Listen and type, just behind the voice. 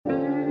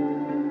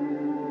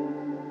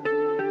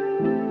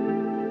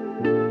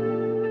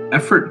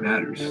effort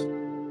matters. You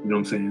know what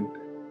I'm saying?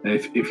 And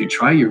if you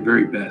try your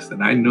very best,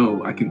 and I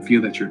know I can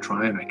feel that you're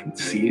trying, I can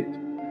see it.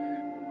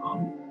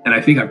 And I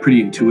think I'm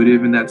pretty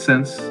intuitive in that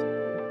sense,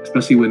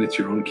 especially when it's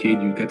your own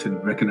kid. You get to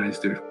recognize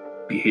their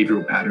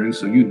behavioral patterns,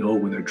 so you know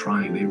when they're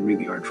trying, they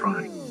really are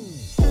trying.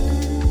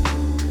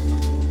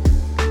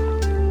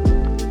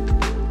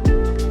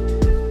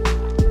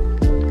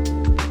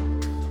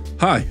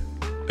 Hi,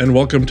 and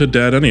welcome to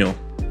Dadennial.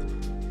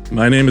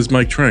 My name is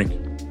Mike Trank,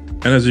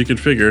 and as you can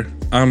figure,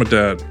 I'm a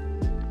dad.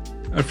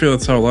 I feel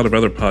that's how a lot of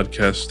other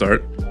podcasts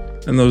start,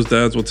 and those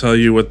dads will tell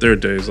you what their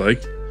day's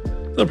like.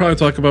 They'll probably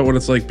talk about what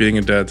it's like being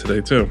a dad today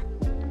too.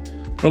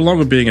 But along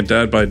with being a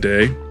dad by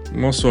day,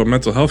 I'm also a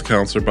mental health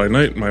counselor by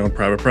night in my own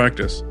private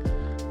practice.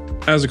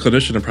 As a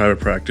clinician in private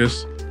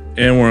practice,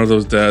 and one of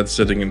those dads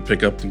sitting in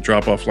pick-up and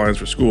drop-off lines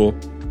for school,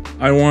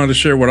 I wanted to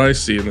share what I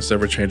see in this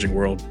ever-changing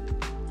world.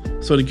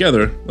 So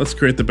together, let's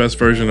create the best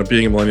version of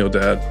being a millennial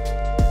dad.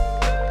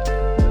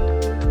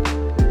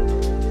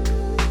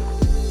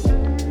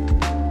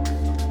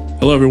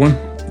 Hello everyone,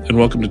 and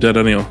welcome to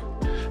Dadennial.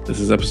 This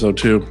is episode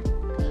 2.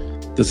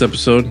 This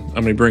episode, I'm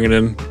going to be bringing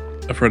in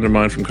a friend of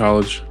mine from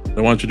college.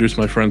 I want to introduce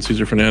my friend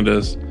Cesar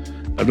Fernandez.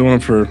 I've known him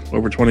for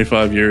over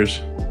 25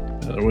 years.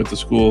 We went to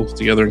school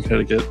together in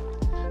Connecticut.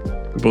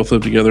 We both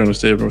live together in the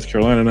state of North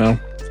Carolina now.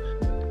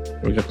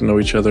 We got to know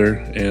each other,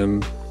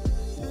 and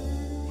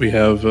we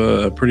have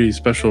a pretty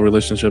special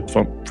relationship,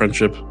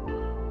 friendship,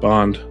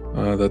 bond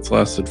that's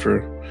lasted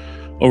for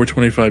over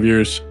 25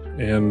 years.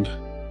 And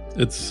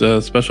it's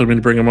special to me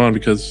to bring him on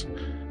because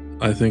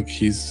I think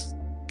he's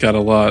got a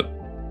lot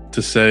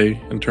to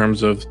say in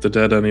terms of the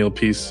Dadennial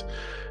piece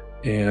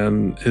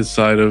and his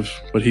side of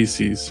what he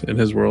sees in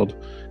his world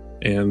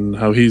and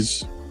how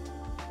he's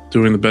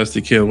doing the best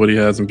he can, what he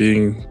has, and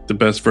being the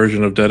best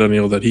version of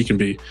Dadennial that he can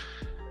be.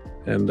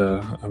 And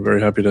I'm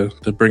very happy to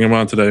bring him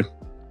on today.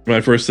 My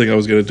first thing I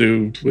was going to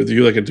do with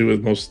you, like I do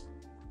with most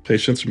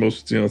patients or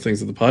most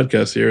things of the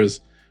podcast here,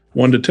 is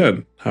 1 to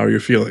 10. How are you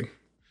feeling?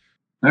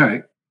 All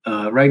right.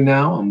 Right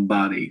now, I'm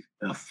about a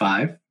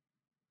 5,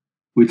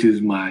 which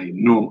is my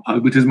normal.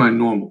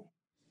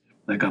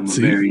 Like I'm a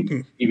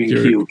very even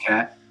keel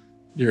cat.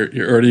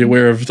 You're already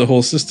aware of the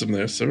whole system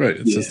there, so right.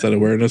 It's just that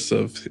awareness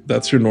of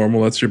that's your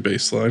normal, that's your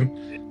baseline.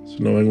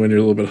 So knowing when you're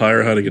a little bit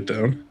higher, how to get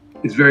down.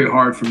 It's very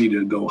hard for me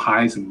to go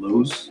highs and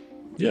lows.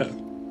 Yeah.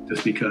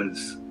 Just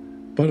because.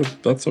 But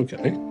that's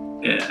okay.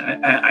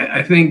 Yeah,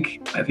 I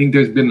think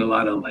there's been a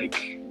lot of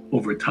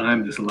over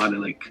time, there's a lot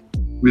of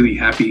really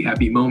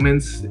happy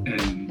moments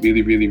and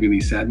really, really,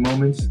 really sad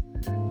moments.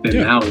 And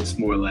now it's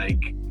more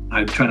like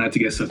I try not to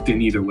get sucked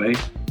in either way.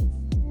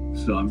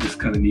 So I'm just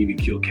kind of an even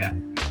keel cat.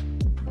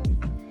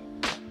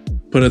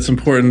 But it's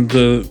important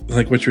to,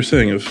 like what you're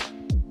saying, so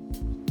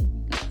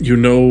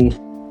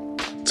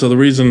the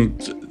reason,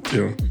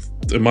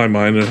 in my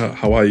mind and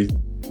how I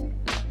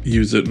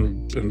use it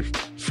and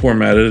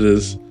format it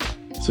is,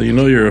 so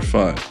you're a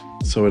 5.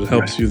 So it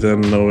helps you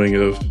then knowing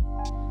of,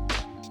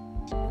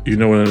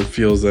 when it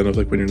feels then of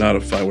when you're not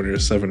a 5, when you're a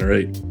 7 or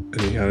 8.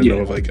 And you kind of know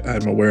of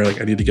I'm aware,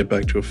 I need to get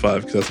back to a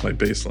 5 because that's my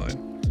baseline.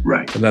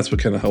 Right. And that's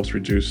what kind of helps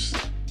reduce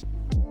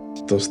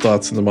those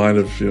thoughts in the mind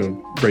of,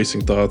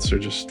 racing thoughts or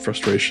just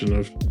frustration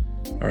of,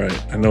 all right,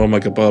 I know I'm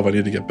above, I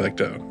need to get back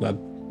down.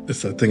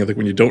 It's that thing of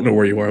when you don't know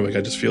where you are,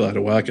 I just feel out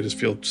of whack, I just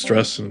feel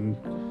stress and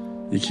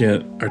you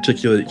can't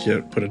articulate, you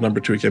can't put a number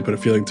to it, you can't put a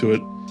feeling to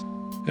it.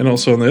 And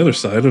also on the other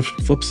side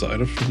flip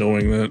side of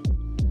knowing that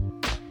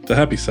the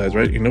happy sides,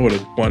 right? You know what a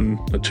 1,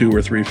 a 2,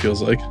 or 3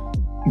 feels like.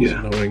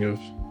 Yeah. So knowing of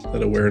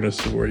that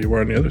awareness of where you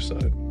are on the other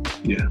side.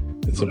 Yeah.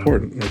 It's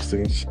important. Makes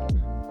things.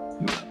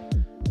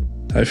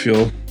 I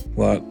feel a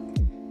lot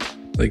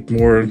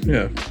more,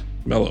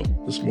 mellow.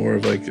 Just more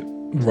of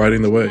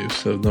riding the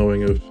waves of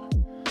knowing of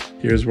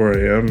here's where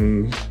I am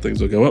and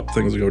things will go up,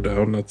 things will go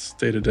down. That's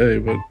day to day,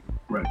 but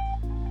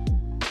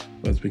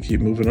as we keep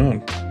moving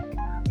on.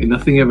 And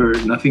nothing ever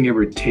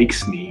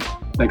takes me.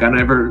 I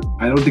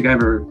don't think I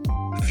ever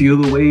feel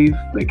the wave.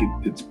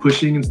 It's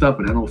pushing and stuff,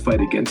 and I don't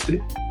fight against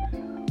it.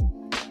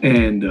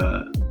 And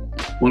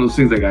one of those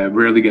things, I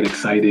rarely get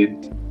excited.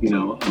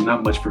 I'm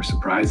not much for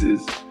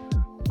surprises.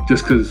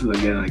 Just because,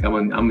 again,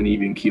 I'm an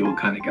even keel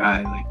kind of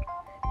guy.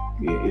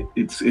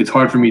 It's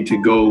hard for me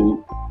to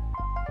go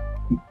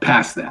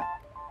past that.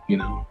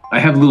 I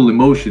have little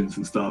emotions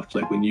and stuff.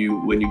 When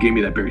you gave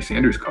me that Barry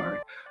Sanders card,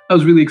 I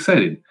was really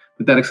excited.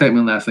 But that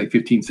excitement lasts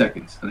 15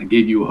 seconds, and I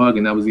gave you a hug,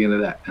 and that was the end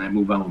of that, and I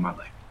move on with my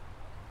life.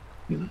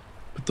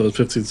 But those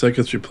 15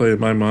 seconds you play in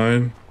my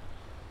mind,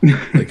 one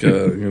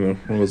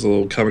of those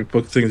little comic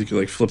book things you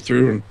could flip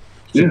through and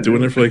keep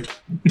doing it for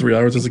 3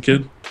 hours as a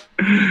kid.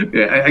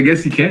 Yeah, I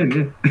guess you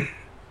can.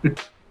 Yeah.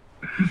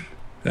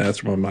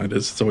 That's where my mind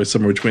is. It's always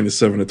somewhere between the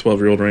 7 to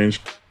 12-year-old range.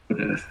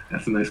 Yeah,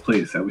 that's a nice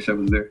place. I wish I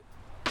was there.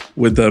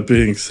 With that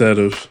being said,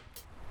 of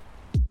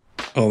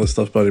all this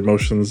stuff about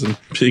emotions and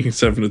being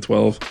 7 to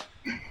 12,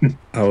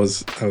 I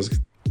was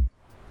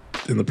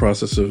in the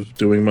process of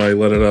doing my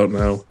Let It Out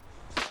now.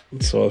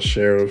 So I'll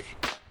share of,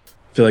 I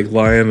feel like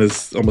lion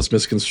is almost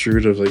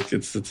misconstrued of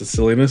it's a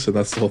silliness, and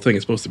that's the whole thing.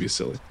 It's supposed to be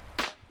silly.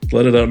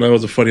 let it out now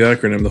as a funny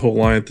acronym. The whole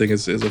line thing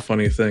is a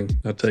funny thing,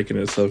 not taking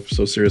it so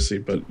seriously,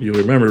 but you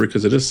remember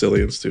because it is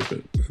silly and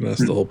stupid, and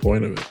that's the whole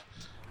point of it.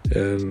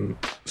 And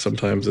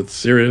sometimes it's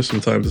serious,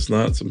 sometimes it's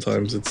not,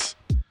 sometimes it's,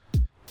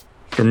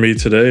 for me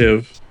today,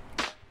 of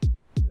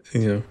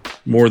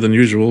more than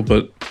usual,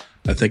 but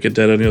I think a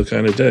Dead O'Neill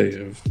kind of day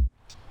of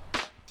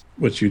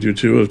what you do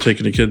too, of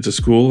taking a kid to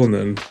school, and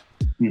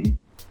then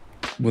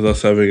with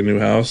us having a new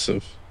house,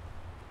 of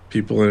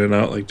people in and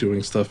out, like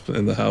doing stuff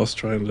in the house,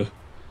 trying to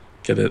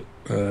get it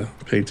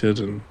painted,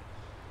 and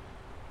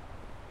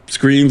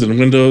screens and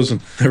windows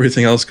and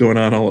everything else going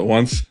on all at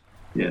once.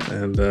 Yeah.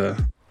 And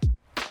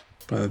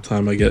by the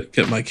time I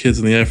get my kids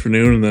in the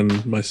afternoon, and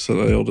then my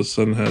oldest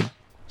son had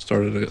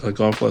started a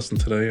golf lesson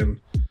today, and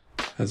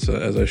as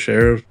I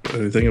share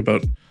anything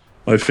about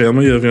my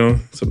family, of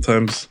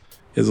sometimes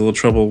he has a little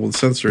trouble with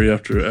sensory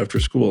after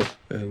school,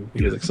 and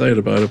he was excited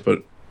about it,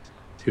 but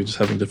he was just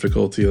having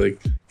difficulty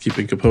like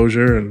keeping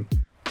composure and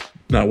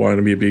not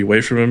wanting me to be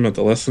away from him at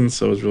the lessons.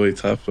 So it was really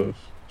tough of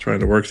trying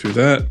to work through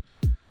that.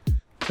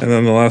 And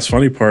then the last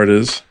funny part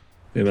is,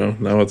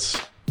 now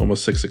it's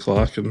almost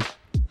 6:00, and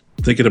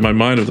thinking in my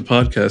mind of the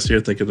podcast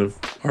here, thinking of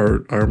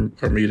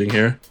our meeting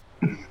here,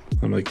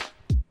 I'm like,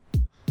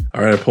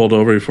 all right, I pulled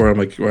over before. I'm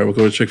like, all right, we'll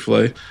go to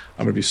Chick-fil-A. I'm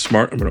going to be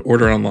smart. I'm going to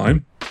order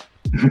online.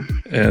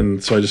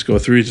 And so I just go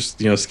through, just,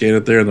 scan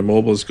it there, and the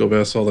mobile, just go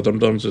past all the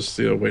dum-dums, just,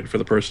 waiting for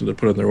the person to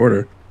put in their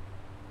order.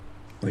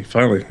 Like,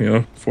 finally,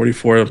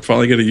 44, I'm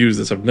finally going to use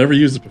this. I've never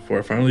used it before.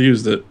 I finally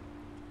used it.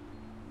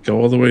 Go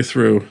all the way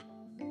through.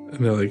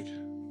 And they're like,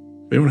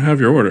 we don't have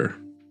your order.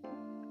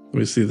 Let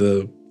me see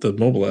the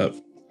mobile app.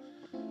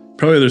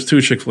 Probably there's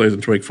 2 Chick-fil-A's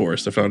in Wake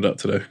Forest, I found out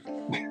today.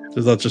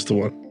 There's not just the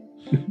one.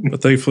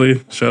 But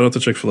thankfully, shout out to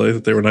Chick-fil-A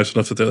that they were nice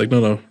enough that they're like,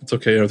 no, it's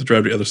okay. You don't have to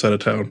drive to the other side of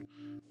town.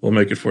 We'll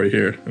make it for you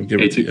here and give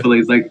it to you.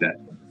 Chick-fil-A's like that.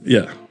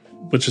 Yeah,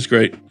 which is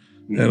great.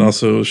 And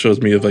also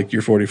shows me of like,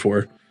 you're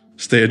 44.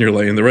 Stay in your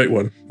lane, the right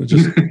one.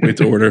 Just wait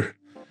to order.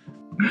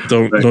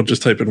 Don't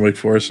just type in Wake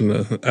Forest and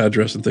the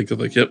address and think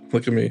of like, yep,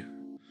 look at me.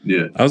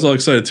 Yeah. I was all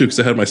excited too because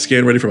I had my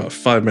scan ready for about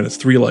 5 minutes,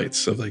 3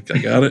 lights. Of like, I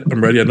got it.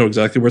 I'm ready. I know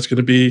exactly where it's going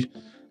to be.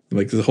 And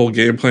like the whole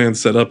game plan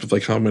set up of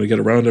like how I'm going to get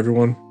around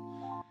everyone.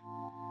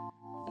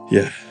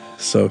 Yeah.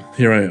 So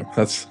here I am.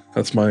 That's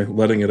my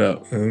letting it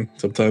out. And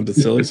sometimes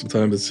it's silly,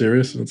 sometimes it's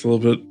serious, and it's a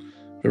little bit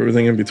of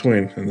everything in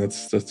between. And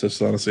that's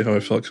just honestly how I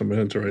felt coming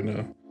into right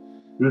now.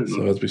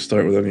 So as we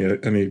start with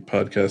any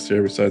podcast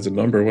here, besides a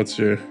number, what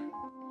do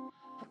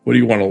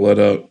you want to let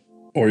out?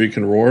 Or you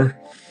can roar,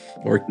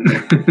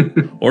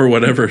 or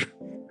whatever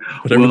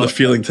the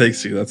feeling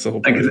takes you. That's the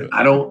whole point of it.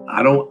 I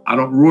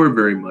don't roar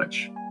very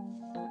much.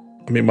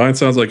 I mean, mine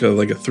sounds like a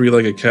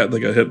 3-legged cat that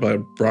got hit by a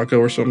Bronco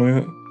or something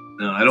like that.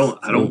 No, I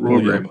don't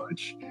roar very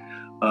much.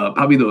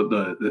 Probably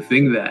the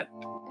thing that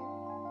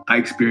I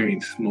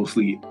experience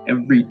mostly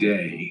every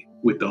day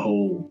with the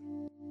whole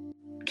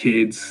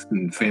kids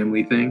and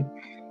family thing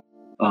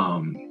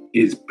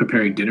is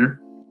preparing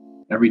dinner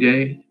every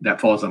day. That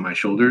falls on my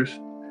shoulders.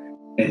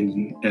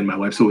 And my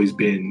wife's always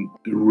been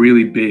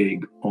really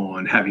big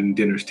on having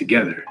dinners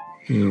together.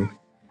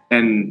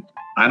 And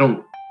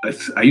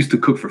I used to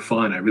cook for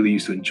fun. I really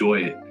used to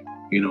enjoy it,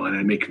 and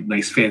I make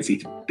nice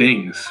fancy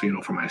things,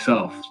 for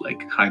myself,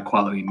 like high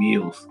quality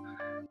meals,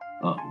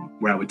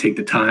 where I would take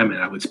the time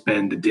and I would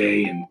spend the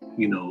day and,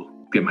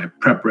 get my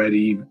prep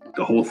ready,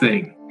 the whole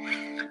thing.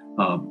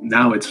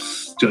 Now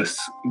it's just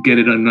get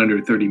it in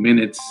under 30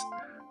 minutes,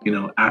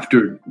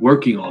 after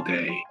working all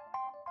day,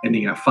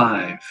 ending at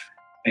 5,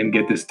 and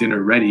get this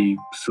dinner ready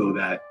so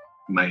that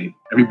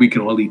we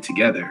can all eat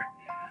together.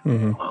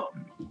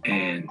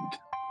 And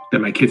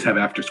then my kids have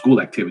after school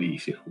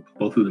activities,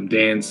 both of them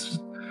dance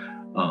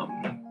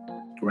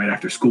right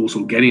after school.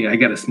 So I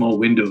got a small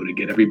window to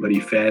get everybody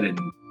fed and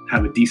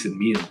have a decent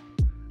meal,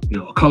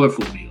 a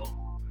colorful meal.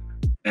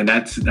 And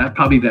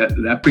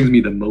that brings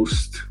me the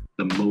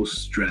most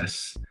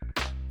stress,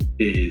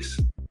 is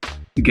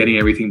getting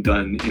everything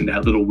done in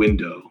that little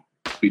window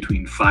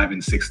between 5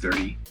 and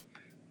 6:30.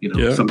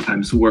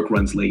 Sometimes work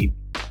runs late.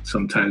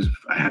 Sometimes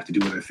I have to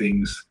do other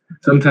things.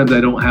 Sometimes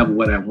I don't have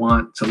what I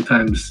want.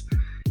 Sometimes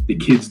the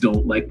kids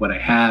don't like what I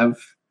have,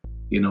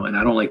 and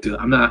I don't like to.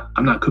 I'm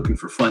not cooking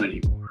for fun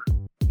anymore.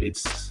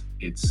 It's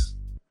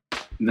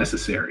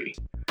necessary.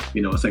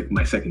 It's like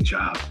my second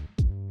job.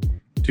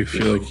 Do you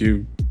feel like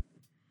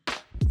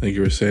I think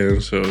you were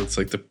saying, so it's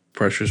like the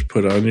pressure's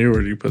put on you,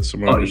 or do you put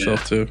some on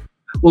yourself too?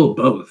 Well,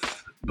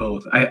 both.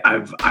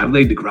 I've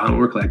laid the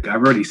groundwork. Like,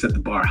 I've already set the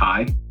bar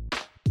high,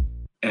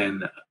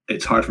 and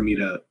it's hard for me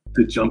to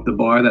jump the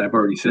bar that I've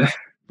already set.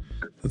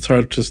 It's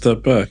hard to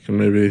step back, and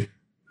maybe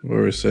what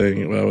I was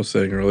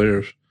saying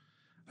earlier,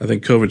 I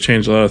think COVID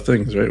changed a lot of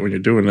things, right? When you're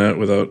doing that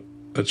without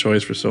a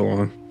choice for so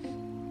long.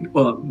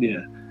 Well,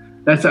 yeah.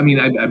 I've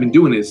been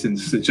doing it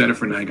since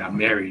Jennifer and I got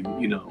married.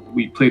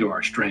 We play to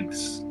our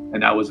strengths,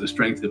 and that was the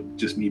strength of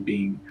just me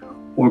being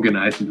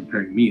organized and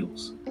preparing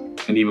meals.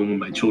 And even when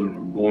my children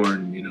were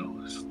born,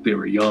 they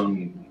were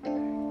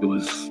young. It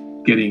was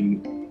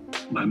getting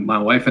my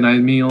wife and I a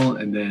meal,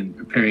 and then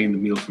preparing the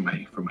meal for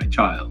my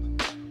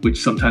child,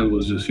 which sometimes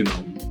was just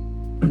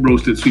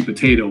roasted sweet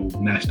potato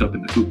mashed up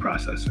in the food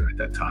processor at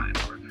that time,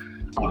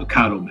 or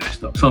avocado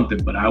mashed up,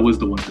 something. But I was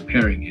the one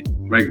preparing it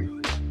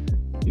regularly,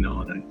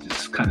 and it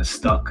just kind of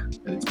stuck,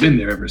 and it's been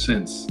there ever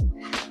since.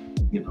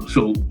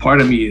 So part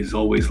of me is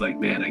always like,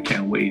 man, I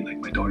can't wait. Like,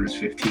 my daughter's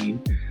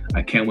 15.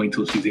 I can't wait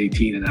till she's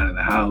 18 and out of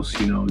the house.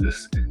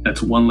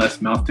 That's one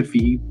less mouth to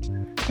feed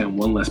and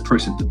one less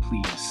person to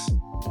please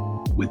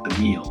with the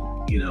meal.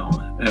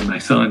 And my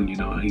son,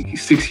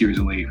 he's 6 years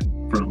away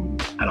from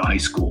out of high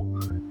school,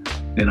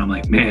 and I'm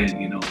like,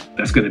 man,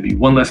 that's going to be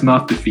one less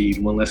mouth to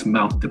feed, one less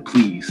mouth to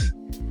please.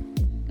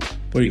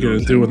 What are you going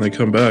to do when they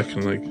come back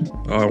and like,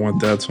 oh, I want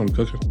Dad's home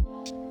cooking?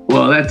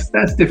 Well, that's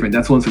different.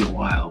 That's once in a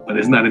while, but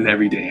it's not an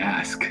everyday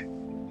ask.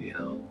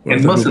 What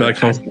if they move back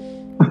home?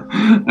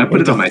 I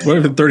put it on myself. What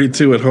if at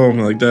 32 at home,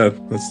 like, Dad,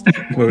 that's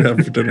what we have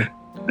for dinner?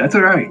 That's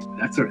all right.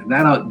 That's all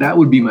right. That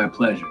would be my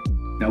pleasure.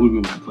 That would be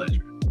my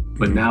pleasure.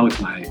 But now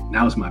it's my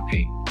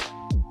pain.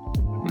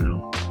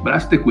 But I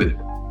stick with it.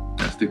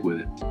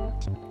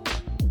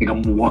 Like,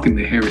 I'm walking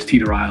the Harris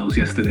Teeter aisles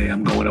yesterday.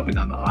 I'm going up and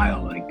down the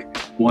aisle like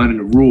one in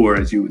a roar,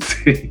 as you would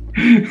say.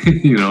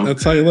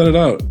 That's how you let it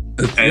out.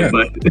 But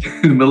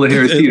in the middle of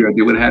Harris Teeter,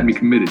 they would have had me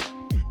committed.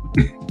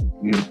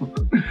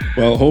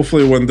 Well,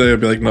 hopefully one day I'll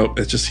be like, no,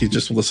 it's just he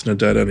just listened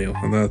to Dad Eniel,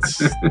 and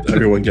that's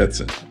everyone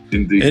gets it.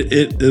 Indeed.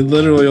 It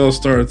literally all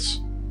starts.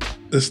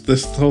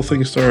 This whole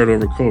thing started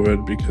over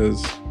COVID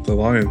because the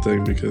lion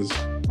thing,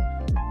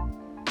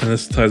 and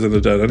this ties into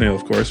Dad Eniel,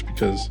 of course,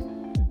 because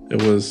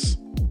it was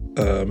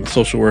a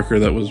social worker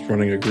that was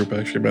running a group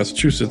actually in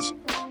Massachusetts,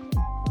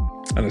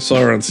 and I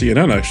saw her on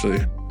CNN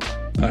actually.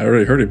 I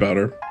already heard about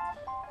her.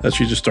 That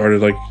she just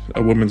started like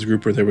a women's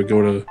group where they would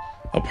go to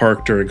a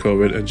park during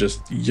COVID and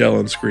just yell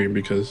and scream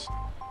because,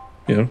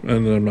 and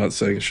I'm not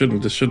saying this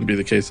shouldn't be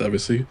the case,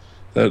 obviously,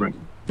 that right.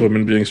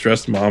 Women being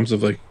stressed, moms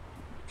of like,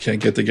 can't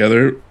get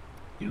together.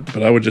 Yeah.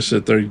 But I would just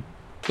sit there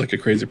like a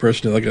crazy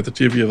person and look at the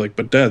TV of like,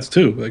 but dads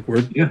too. Like,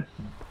 where's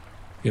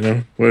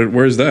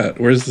that?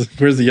 Where's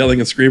the yelling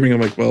and screaming? I'm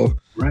like, well,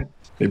 right.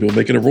 Maybe we'll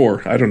make it a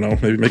roar. I don't know.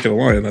 Maybe make it a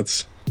lion.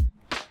 That's,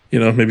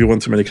 maybe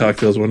one too many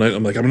cocktails one night.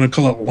 I'm like, I'm going to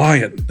call it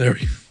lion. There we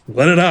go.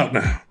 Let it out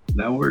now.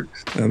 That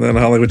works. And then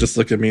Holly would just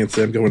look at me and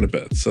say, I'm going to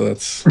bed. So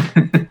that's...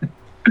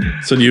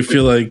 So do you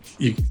feel like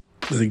I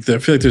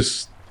feel like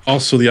there's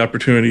also the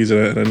opportunities,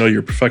 and I know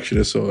you're a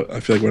perfectionist, so I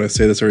feel like when I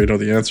say this, I already know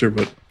the answer,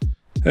 but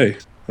hey,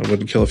 I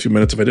wouldn't kill a few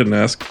minutes if I didn't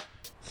ask.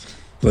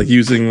 Like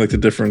using like the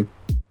different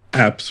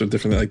apps or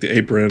different, like the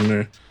Apron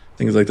or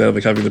things like that,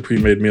 like having the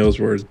pre-made meals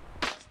where it's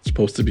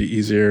supposed to be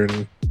easier.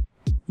 And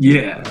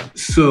yeah.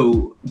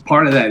 So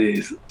part of that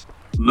is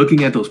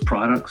looking at those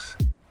products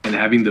and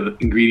having the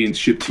ingredients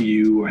shipped to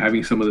you or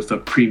having some of the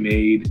stuff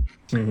pre-made.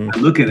 Mm-hmm. I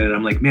look at it and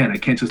I'm like, man, I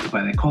can't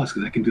justify that cost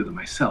because I can do it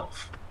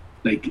myself.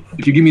 Like,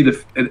 if you give me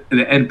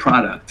the end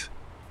product,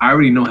 I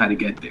already know how to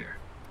get there,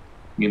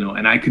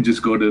 and I could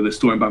just go to the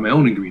store and buy my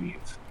own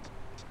ingredients.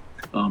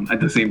 At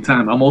the same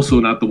time, I'm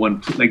also not the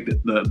one, like,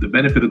 the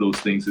benefit of those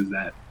things is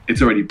that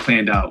it's already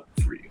planned out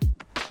for you.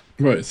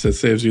 Right, so it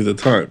saves you the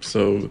time.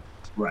 So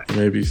right. You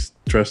may be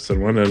stressed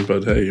on one end,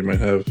 but hey, you might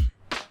have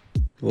a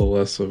little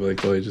less of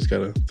like, well, you just got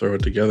to throw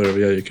it together.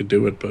 Yeah, you could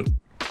do it, but...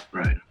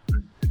 Right.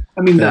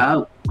 I mean,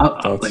 like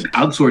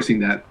outsourcing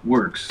that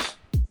works.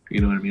 You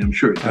know what I mean? I'm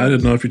sure it does. I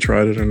didn't know if you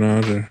tried it or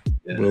not, or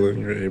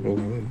willing or able.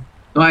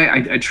 No,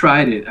 I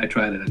tried it.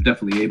 I'm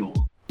definitely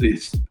able.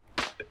 It's.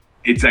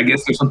 I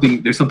guess there's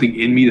something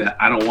in me that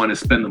I don't want to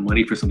spend the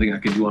money for something I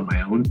can do on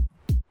my own.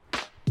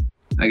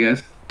 I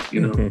guess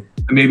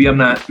Mm-hmm. Maybe I'm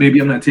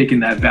not taking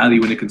that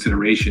value into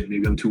consideration.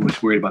 Maybe I'm too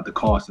much worried about the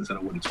cost instead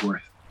of what it's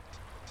worth.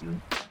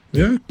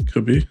 Yeah,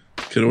 could be.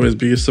 Could always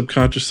be a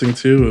subconscious thing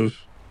too of.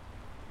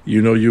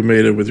 You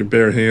made it with your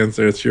bare hands.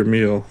 There, it's your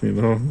meal.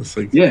 It's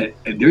like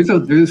and there's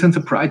a sense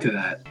of pride to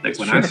that. Like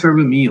when I serve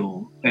a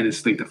meal, and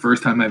it's like the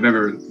first time I've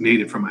ever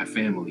made it for my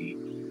family,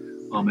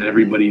 and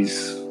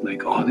everybody's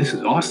like, "Oh, this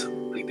is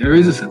awesome!" Like there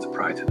is a sense of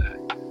pride to that.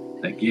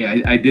 Like,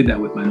 I did that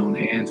with my own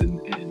hands,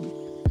 and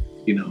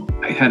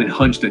I had a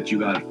hunch that you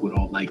guys would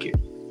all like it,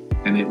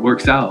 and it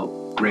works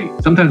out great.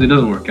 Sometimes it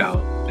doesn't work out,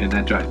 and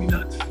that drives me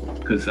nuts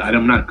because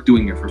I'm not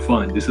doing it for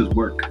fun. This is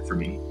work for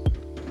me.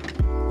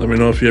 Let me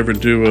know if you ever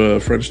do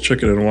French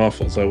chicken and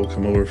waffles. I will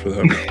come over for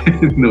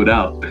that. No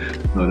doubt.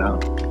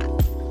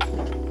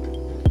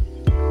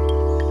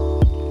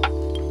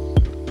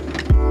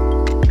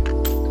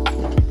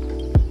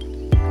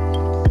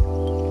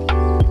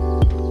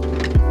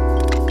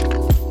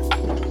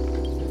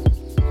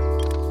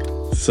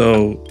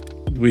 So,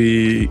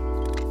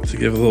 to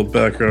give a little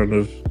background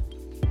of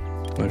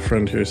my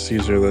friend here,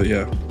 Caesar, that,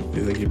 I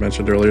think you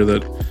mentioned earlier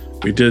that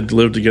we did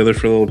live together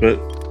for a little bit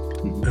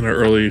in our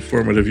early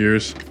formative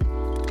years.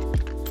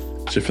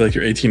 So I feel like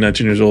you're 18,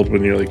 19 years old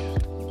when you're like,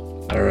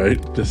 all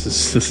right, this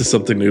is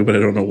something new, but I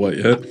don't know what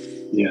yet.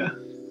 Yeah.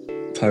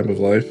 Time of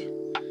life.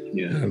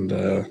 Yeah. And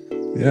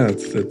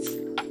it's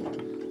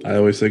I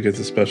always think it's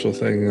a special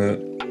thing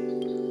that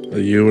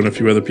you and a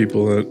few other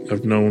people that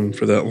I've known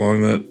for that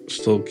long that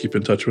still keep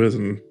in touch with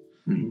and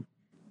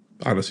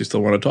honestly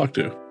still want to talk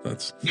to.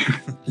 That's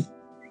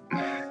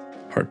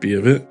part B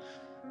of it.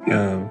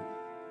 Yeah.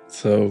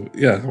 So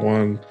yeah,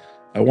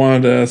 I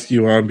wanted to ask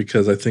you on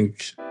because I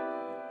think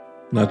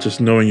not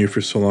just knowing you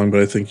for so long, but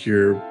I think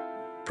your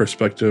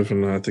perspective,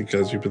 and I think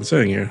as you've been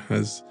saying here,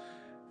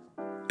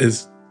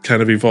 is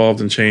kind of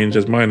evolved and changed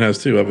as mine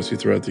has too, obviously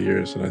throughout the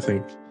years. And I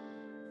think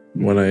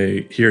when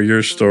I hear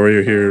your story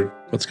or hear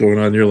what's going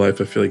on in your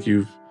life, I feel like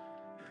you've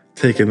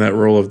taken that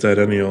role of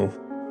deadennial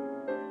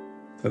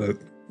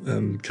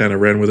and kind of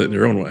ran with it in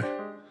your own way.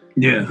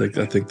 Yeah.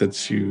 I think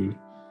that you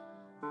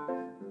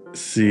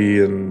see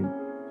and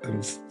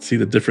see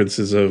the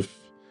differences of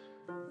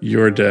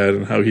your dad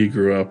and how he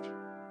grew up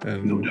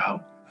and No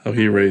doubt. how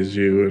he raised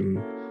you.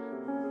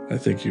 And I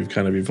think you've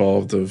kind of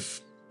evolved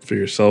for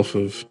yourself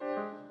of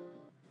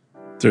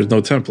there's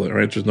no template,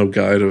 right? There's no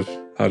guide of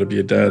how to be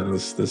a dad in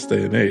this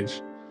day and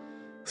age.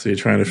 So you're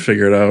trying to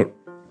figure it out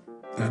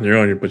on your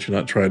own, but you're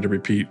not trying to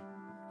repeat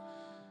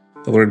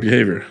the learned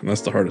behavior. And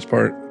that's the hardest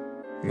part.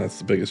 And that's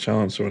the biggest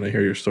challenge. So when I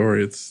hear your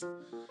story, it's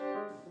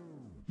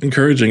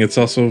encouraging. It's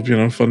also,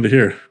 fun to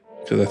hear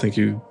because I think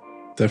you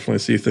definitely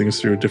see things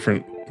through a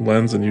different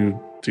lens and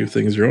you do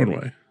things your own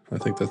way. I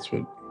think that's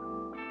what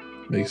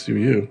makes you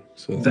you.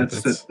 So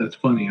that's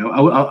funny.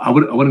 I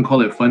wouldn't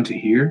call it fun to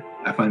hear.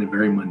 I find it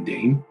very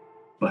mundane.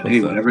 But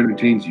hey, whatever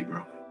entertains you,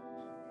 bro.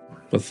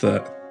 What's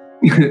that?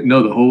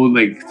 No, the whole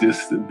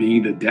just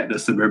being the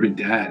suburban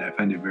dad. I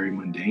find it very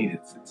mundane.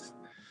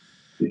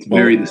 It's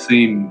very the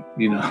same,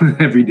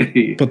 every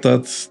day.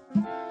 But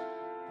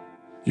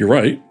you're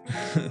right.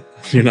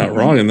 You're not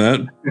wrong in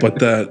that. But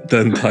that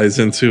then ties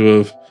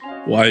into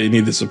why you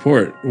need the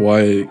support.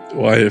 Why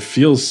it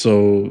feels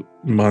so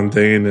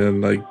mundane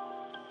and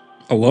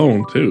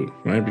alone too,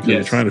 right? Because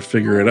you're trying to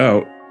figure it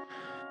out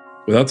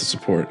without the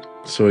support.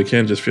 So it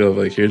can't just feel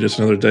like you're just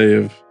another day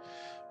of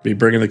me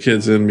bringing the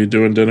kids in, me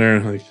doing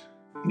dinner.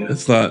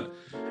 It's not.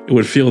 It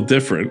would feel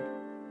different.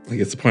 I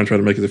guess the point I'm trying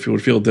to make is it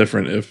would feel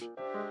different if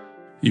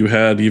you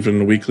had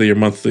even a weekly or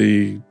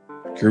monthly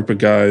group of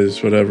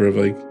guys, whatever,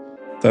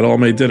 that all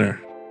made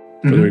dinner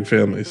for their big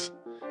families.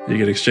 You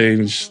could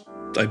exchange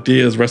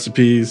ideas,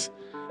 recipes.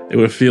 It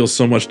would feel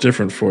so much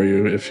different for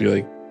you if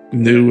you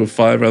knew of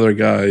 5 other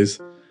guys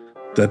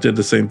that did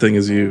the same thing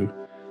as you,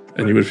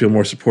 and you would feel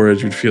more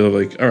supported. You'd feel all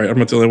right, I'm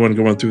not the only one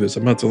going through this.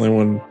 I'm not the only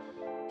one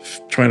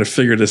trying to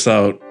figure this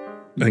out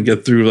and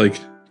get through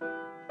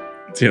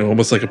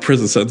almost like a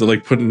prison sentence,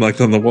 putting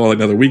on the wall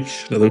another week,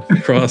 another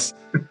cross.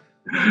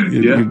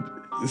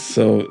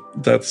 So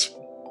that's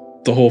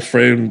the whole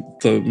frame,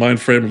 the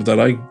mind frame that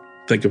I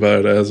think about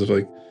it as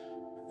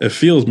it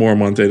feels more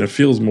mundane. It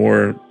feels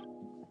more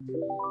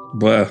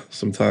blah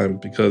sometimes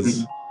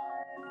because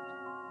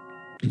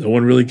no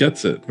one really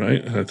gets it,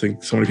 right? And I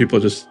think so many people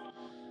are just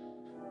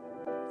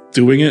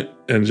doing it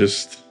and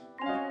just,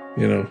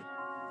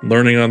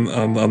 learning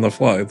on the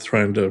fly,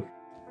 trying to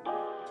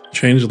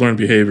change the learned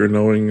behavior,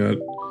 knowing that,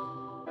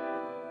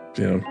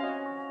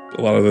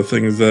 a lot of the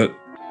things that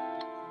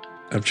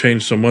have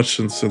changed so much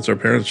since our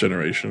parents'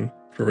 generation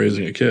for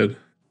raising a kid.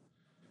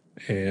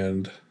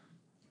 And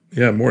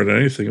more than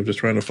anything, I'm just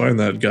trying to find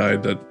that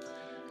guide that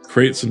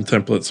creates some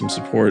templates, some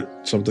support,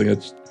 something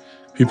that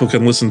people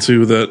can listen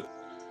to that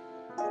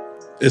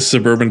is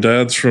suburban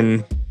dads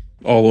from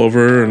all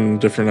over and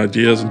different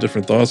ideas and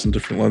different thoughts and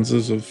different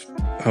lenses of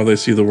how they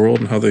see the world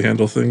and how they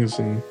handle things.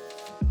 And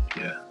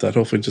that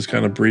hopefully just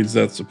kind of breeds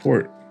that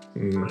support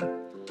and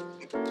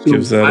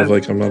gives that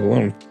I'm not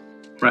alone.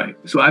 Right.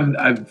 So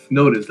I've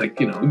noticed, we've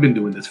been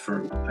doing this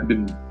I've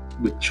been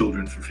with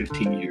children for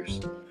 15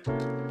 years.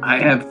 I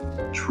have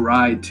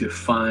tried to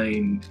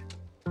find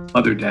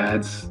other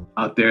dads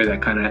out there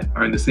that kind of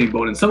are in the same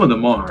boat, and some of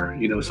them are,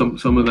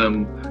 some of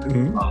them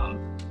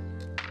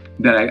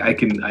that I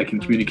can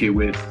communicate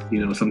with.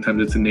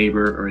 Sometimes it's a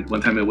neighbor, or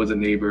one time it was a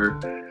neighbor.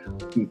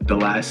 The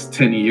last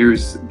 10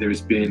 years,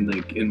 there's been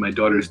in my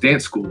daughter's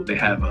dance school, they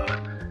have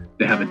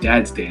a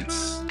dad's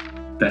dance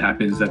that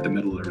happens at the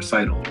middle of the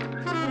recital.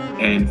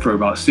 And for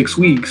about 6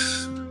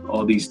 weeks,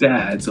 all these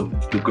dads of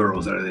the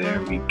girls that are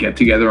there, we get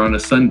together on a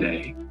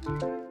Sunday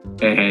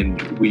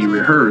and we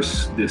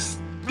rehearse this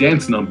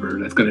dance number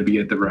that's going to be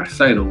at the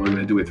recital. We're going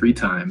to do it 3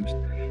 times.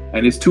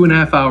 And it's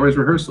 2.5 hours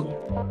rehearsal.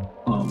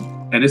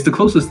 And it's the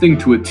closest thing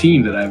to a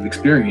team that I've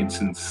experienced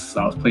since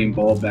I was playing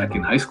ball back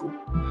in high school.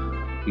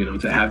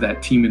 To have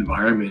that team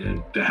environment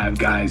and to have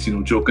guys,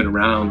 joking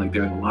around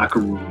they're in the locker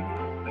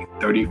room,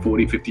 30,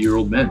 40,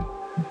 50-year-old men,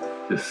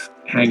 just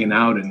hanging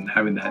out and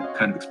having that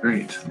kind of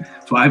experience.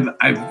 So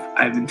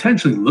I've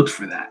intentionally looked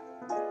for that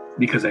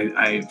because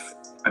I've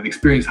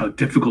experienced how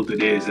difficult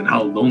it is and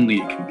how lonely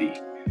it can be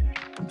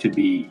to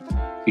be,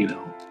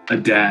 a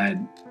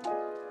dad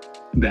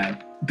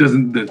that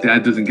doesn't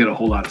get a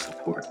whole lot of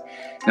support.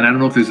 And I don't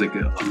know if there's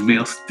a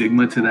male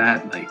stigma to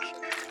that.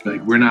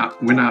 We're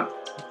not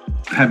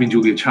having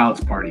Julia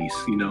Child's parties,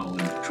 and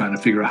trying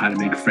to figure out how to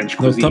make French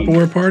cuisine. Those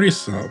Tupperware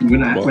parties? Oh,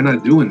 we're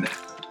not doing that.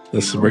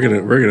 Listen, we're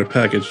gonna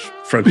package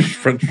French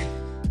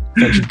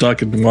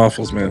duck and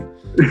waffles, man.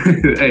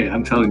 Hey,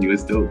 I'm telling you,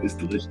 it's dope. It's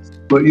delicious.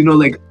 But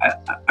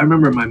I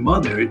remember my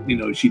mother.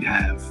 She'd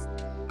have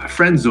my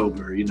friends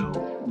over.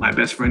 My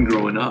best friend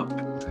growing up,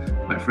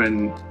 my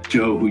friend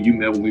Joe, who you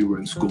met when we were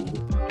in school,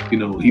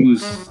 he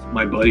was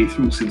my buddy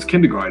since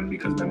kindergarten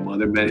because my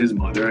mother met his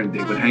mother and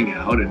they would hang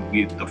out, and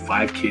we had the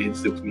 5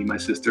 kids. It was me, my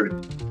sister,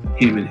 and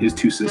him and his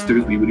 2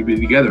 sisters. We would be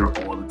together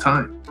all the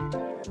time.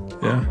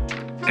 Yeah.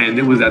 And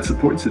it was that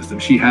support system.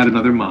 She had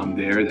another mom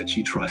there that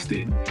she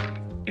trusted.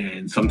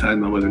 And sometimes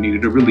my mother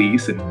needed a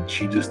release and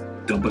she'd just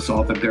dump us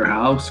off at their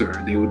house,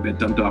 or they would be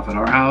dumped off at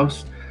our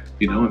house,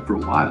 and for a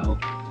while,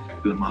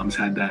 the moms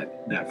had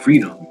that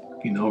freedom,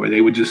 where they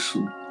would just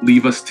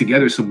leave us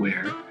together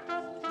somewhere,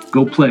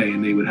 go play,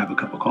 and they would have a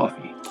cup of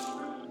coffee,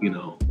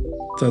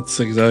 That's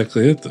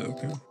exactly it,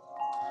 though.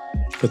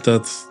 But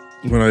that's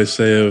when I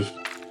say of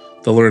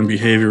the learned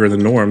behavior and the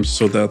norms.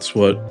 So that's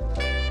what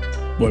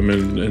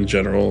women in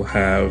general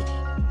have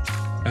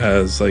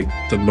as like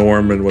the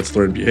norm and what's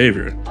learned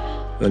behavior.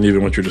 And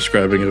even what you're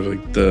describing of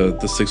like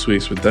the 6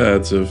 weeks with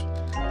dads, of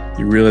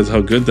you realize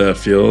how good that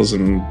feels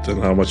and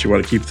how much you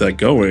want to keep that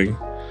going,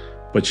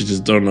 but you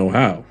just don't know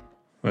how.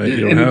 Right?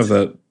 You don't have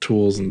that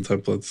tools and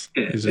templates.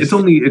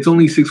 It's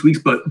only 6 weeks,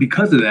 but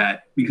because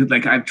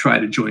like I've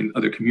tried to join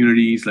other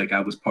communities, like I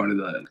was part of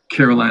the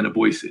Carolina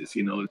Voices.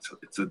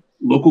 It's a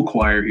local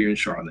choir here in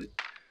Charlotte,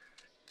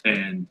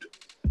 and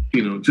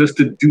just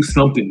to do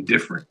something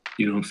different.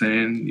 You know what I'm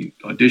saying? You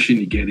audition,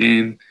 you get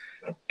in,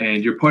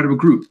 and you're part of a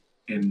group.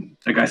 And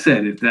like I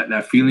said, it's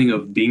that feeling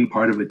of being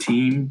part of a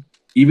team,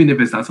 even if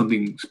it's not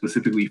something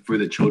specifically for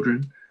the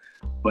children,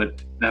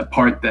 but that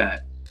part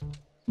that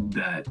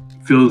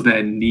feels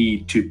that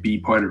need to be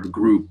part of a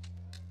group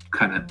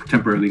kind of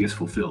temporarily gets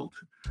fulfilled.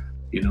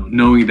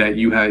 Knowing that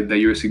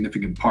you're a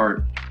significant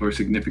part or a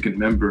significant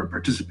member or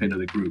participant of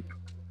the group,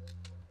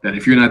 that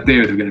if you're not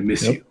there, they're going to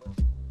miss you.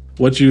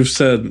 What you've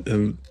said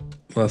in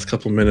the last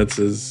couple of minutes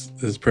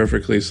is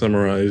perfectly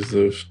summarized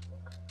of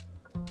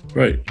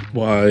right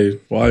why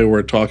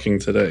we're talking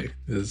today.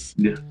 Is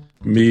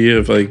me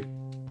of like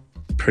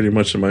pretty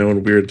much in my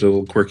own weird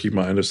little quirky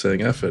mind of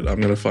saying, F it, I'm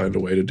going to find a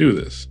way to do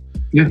this.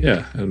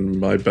 Yeah. And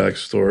my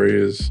backstory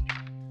is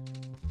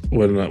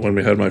when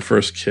we had my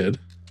first kid,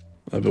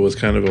 it was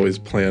kind of always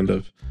planned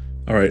of,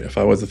 all right, if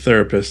I was a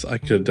therapist, I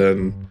could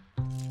then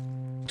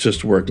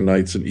just work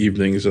nights and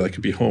evenings, and I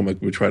could be home. Like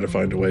we try to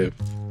find a way of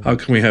how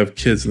can we have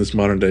kids in this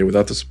modern day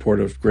without the support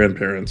of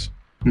grandparents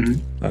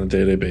on a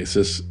day-to-day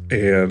basis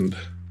and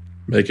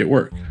make it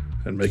work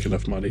and make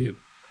enough money.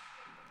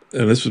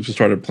 And this was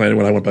started planning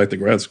when I went back to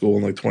grad school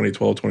in like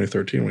 2012,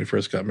 2013, when we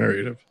first got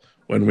married.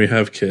 When we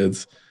have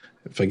kids,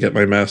 if I get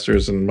my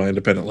master's and my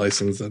independent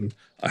license, then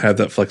I have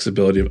that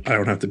flexibility of I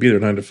don't have to be there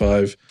 9 to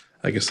 5.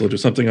 I can still do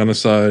something on the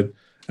side.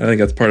 And I think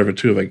that's part of it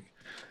too, like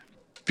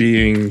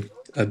being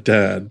a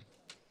dad.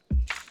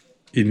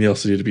 You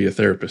also need to be a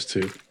therapist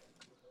too.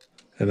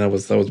 And that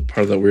was part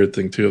of that weird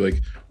thing too.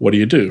 Like, what do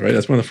you do, right?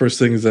 That's one of the first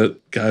things that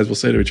guys will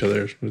say to each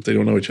other if they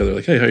don't know each other.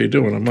 Like, hey, how you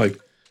doing? I'm like,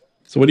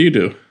 so what do you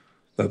do?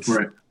 That's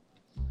right.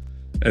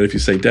 And if you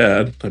say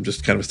dad, I'm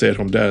just kind of a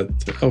stay-at-home dad.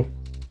 It's like, oh,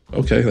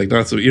 okay. Like,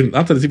 not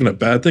that it's even a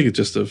bad thing. It's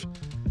just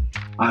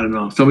I don't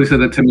know. Somebody said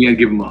that to me, I'd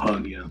give him a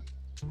hug,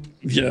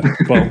 Yeah,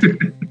 well.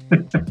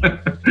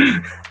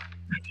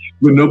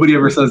 But nobody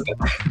ever says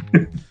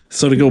that.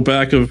 So to go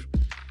back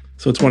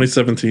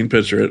 2017,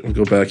 picture it, we'll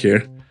go back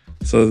here.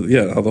 So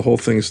yeah, how the whole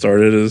thing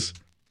started is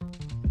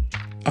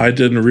I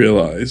didn't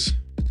realize,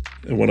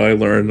 and what I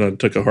learned, I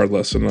took a hard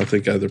lesson. I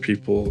think other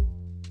people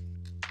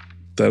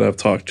that I've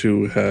talked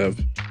to have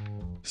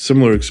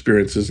similar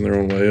experiences in their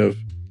own way of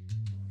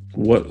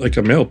what like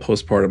a male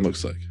postpartum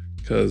looks like.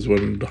 Because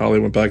when Holly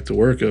went back to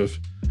work,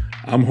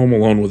 I'm home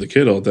alone with a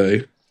kid all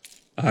day,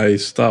 I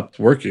stopped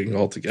working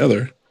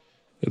altogether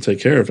to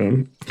take care of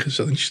him because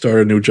I think she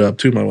started a new job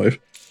too, my wife.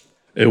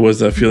 It was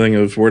that feeling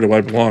of where do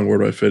I belong? Where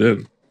do I fit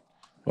in?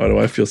 Why do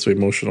I feel so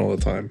emotional all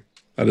the time?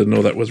 I didn't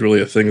know that was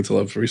really a thing until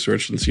I've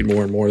researched and seen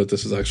more and more that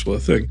this is actually a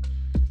thing.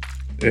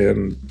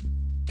 And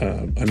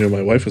I knew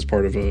my wife was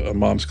part of a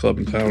mom's club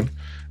in town,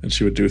 and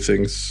she would do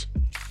things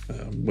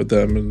with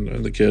them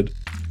and the kid.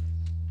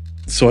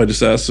 So I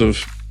just asked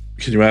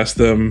can you ask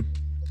them,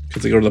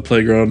 because they go to the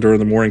playground during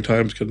the morning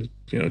times, can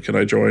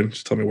I join?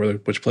 Just tell me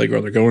which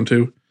playground they're going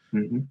to.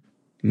 Mm-hmm.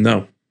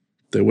 No,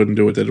 they wouldn't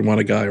do it. They didn't want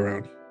a guy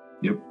around.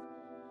 Yep.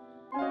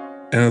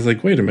 And I was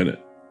like, wait a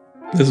minute.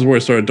 This is where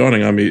it started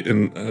dawning on me.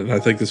 And I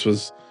think this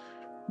was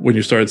when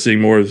you started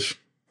seeing more of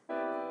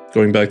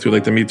going back to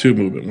like the Me Too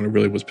movement, when it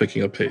really was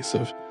picking up pace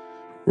of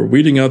we're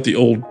weeding out the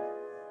old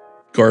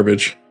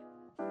garbage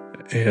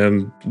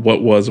and what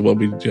is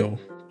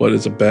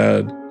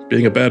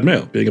being a bad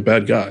male, being a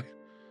bad guy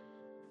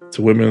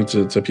to women,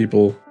 to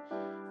people.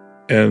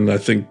 And I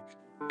think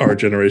our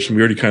generation,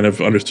 we already kind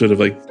of understood of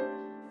like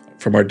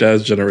from our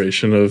dad's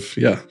generation of,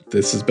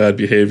 this is bad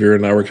behavior.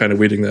 And now we're kind of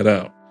weeding that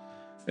out.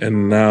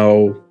 And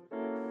now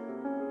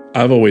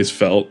I've always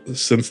felt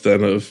since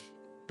then of,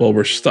 well,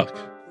 we're stuck.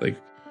 Like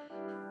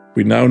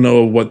we now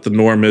know what the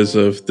norm is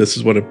of this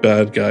is what a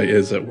bad guy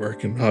is at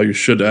work and how you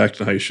should act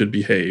and how you should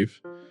behave,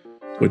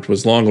 which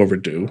was long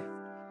overdue.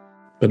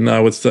 But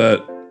now it's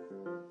that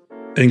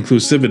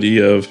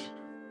inclusivity of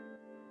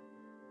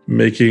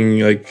making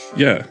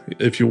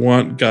if you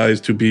want guys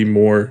to be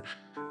more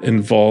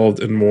involved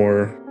and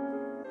more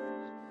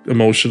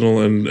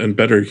emotional and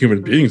better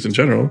human beings in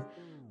general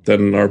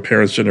than our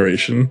parents'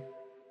 generation.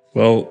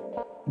 Well,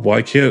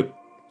 why can't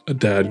a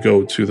dad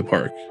go to the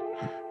park?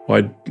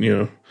 Why,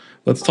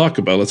 let's talk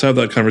about it. Let's have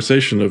that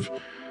conversation of,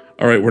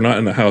 all right, we're not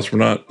in a house. We're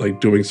not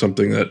like doing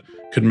something that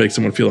could make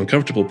someone feel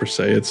uncomfortable per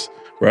se.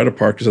 We're at a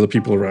park. There's other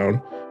people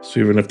around. So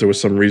even if there was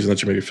some reason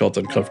that you maybe felt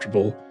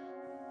uncomfortable,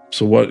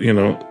 so what,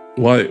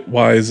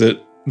 why is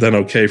it then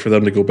okay for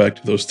them to go back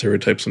to those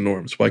stereotypes and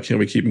norms? Why can't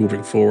we keep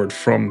moving forward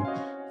from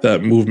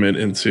that movement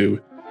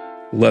into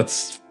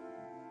let's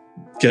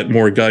get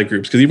more guy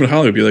groups? Because even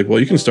Holly would be like, well,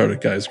 you can start a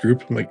guys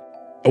group. I'm like,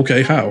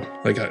 okay, how?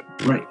 Like,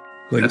 right.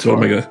 Like, that's what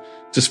am I gonna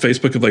just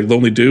Facebook of like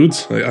lonely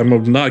dudes? Like, I'm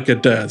gonna not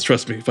get dads.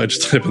 Trust me, if I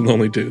just type in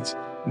lonely dudes.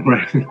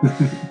 Right.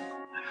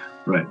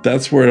 Right.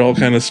 That's where it all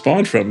kind of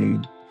spawned from.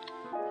 And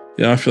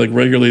I feel like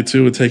regularly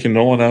too with taking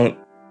Nolan out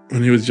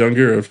when he was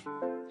younger of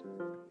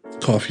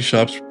coffee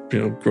shops,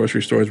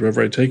 grocery stores,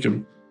 wherever I take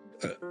him.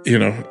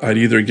 I'd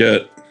either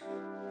get,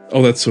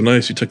 oh, that's so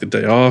nice, you took the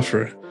day off,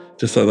 or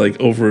just that like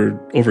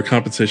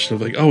overcompensation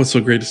of like, oh, it's so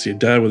great to see a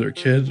dad with her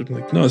kid. I'm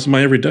like, no, this is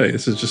my everyday.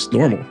 This is just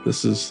normal.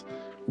 This is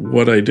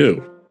what I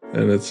do.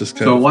 And it's just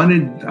kind of.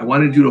 I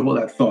wanted you to hold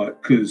that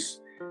thought because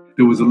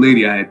there was a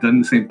lady, I had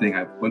done the same thing.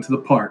 I went to the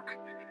park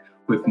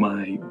with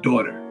my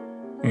daughter,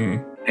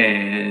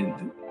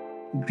 and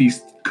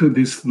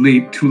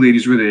two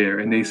ladies were there,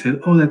 and they said,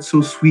 oh, that's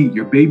so sweet,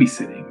 you're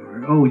babysitting,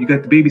 or oh, you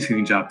got the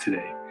babysitting job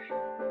today.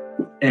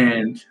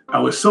 And I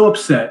was so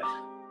upset.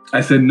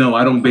 I said, no,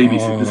 I don't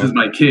babysit. This is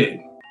my kid.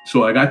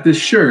 So I got this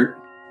shirt.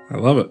 I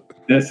love it.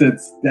 That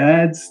says,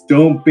 dads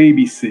don't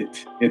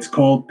babysit. It's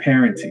called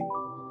parenting.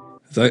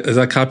 Is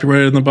that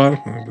copyrighted in the bottom?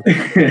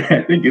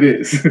 I think it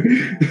is.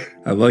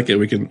 I like it.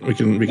 We can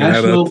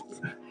add that.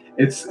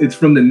 It's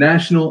from the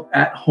National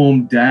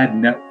At-Home Dad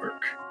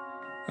Network.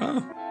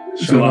 Oh.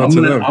 So I'm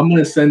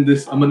gonna send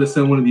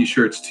one of these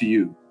shirts to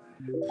you.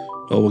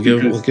 Well,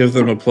 we'll give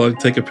them a plug.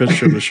 Take a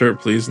picture of the shirt,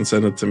 please, and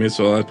send it to me.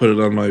 So I put it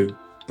on my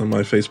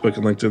Facebook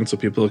and LinkedIn, so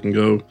people can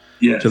go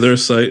to their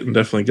site and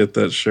definitely get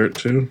that shirt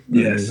too.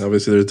 Yes. And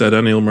obviously, there's Dead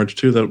Annual merch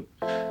too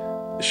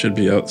that should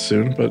be out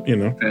soon. But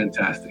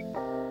fantastic.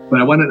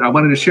 But I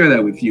wanted to share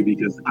that with you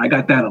because I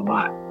got that a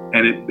lot,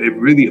 and it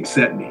really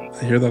upset me.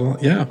 I hear that a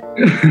lot. Yeah,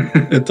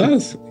 it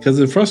does, because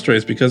it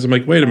frustrates. Because I'm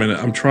like, wait a minute,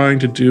 I'm trying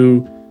to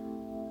do.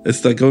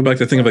 It's like going back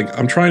to the thing of like,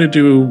 I'm trying to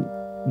do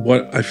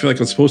what I feel like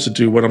I'm supposed to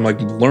do, what I'm like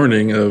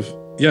learning of.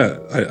 Yeah,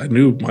 I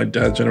knew my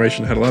dad's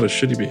generation had a lot of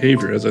shitty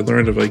behavior as I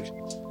learned of like,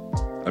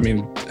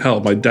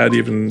 hell, my dad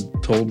even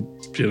told,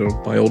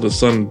 my oldest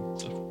son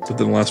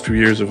within the last few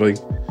years of like,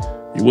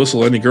 you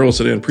whistle any girls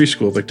today in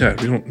preschool, like, Dad,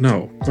 we don't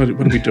know. What are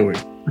we doing?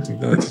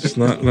 Let's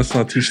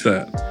not teach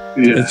that.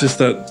 Yeah. It's just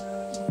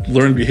that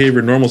learned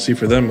behavior, normalcy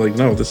for them. Like,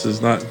 no, this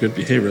is not good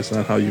behavior. It's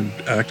not how you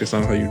act. It's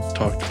not how you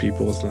talk to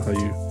people. It's not how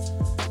you.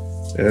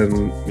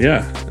 And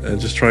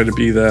just trying to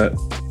be that.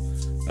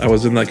 I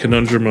was in that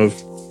conundrum of,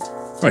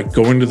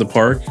 going to the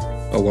park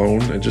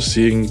alone and just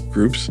seeing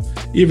groups.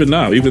 Even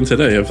now, even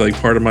today, of like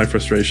part of my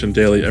frustration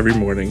daily every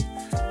morning.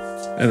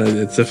 And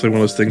it's definitely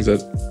one of those things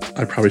that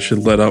I probably should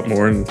let out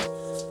more and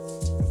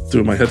do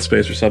in my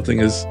headspace or something,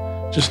 is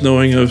just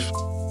knowing of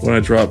when I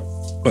drop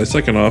my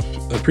second off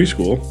at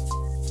preschool,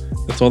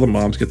 that's all the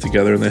moms get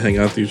together and they hang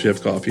out. They usually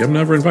have coffee. I'm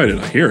never invited.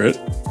 I hear it.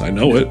 I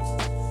know it.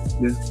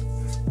 Yeah.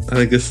 I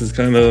think this is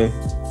kind of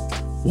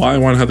why I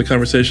want to have the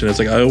conversation. It's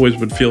like I always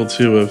would feel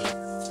too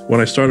of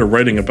when I started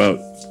writing about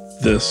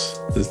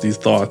these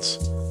thoughts,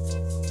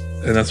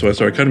 and that's why I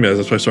started cutting me.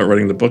 That's why I started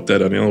writing the book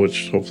Dead Annual,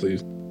 which hopefully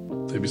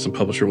maybe some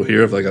publisher will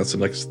hear of. Like that's the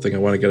next thing I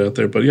want to get out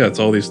there. But yeah, it's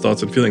all these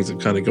thoughts and feelings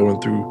and kind of going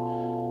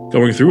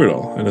through it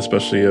all, and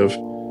especially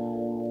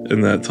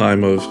in that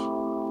time of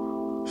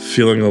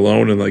feeling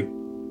alone and like,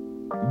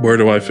 where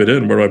do I fit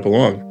in? Where do I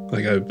belong?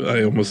 Like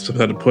I almost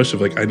had a push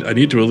of like, I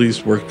need to at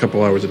least work a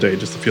couple hours a day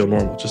just to feel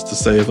normal, just to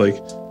say like,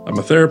 I'm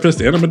a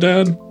therapist and I'm a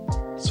dad.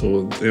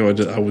 So,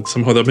 I would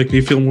somehow that make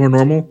me feel more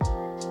normal,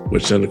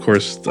 which then of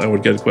course I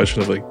would get a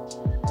question of like,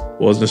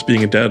 well, isn't this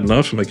being a dad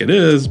enough? I'm like, it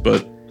is,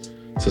 but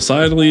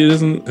societally it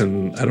isn't.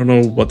 And I don't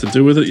know what to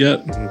do with it yet.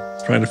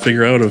 I'm trying to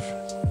figure out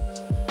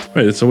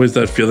it's always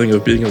that feeling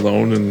of being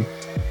alone and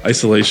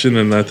isolation.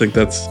 And I think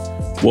that's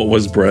what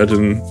was bred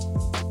and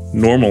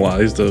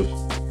normalized of.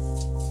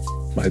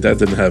 My dad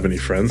didn't have any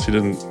friends. He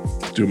didn't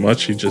do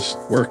much. He just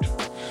worked.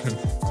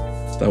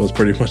 That was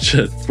pretty much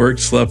it.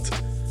 Worked, slept,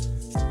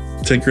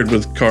 tinkered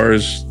with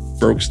cars,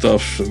 broke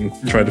stuff, and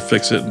tried to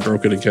fix it and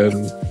broke it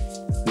again.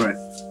 Right.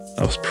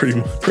 That was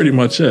pretty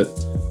much it.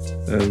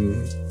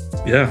 And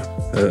yeah,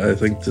 I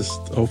think just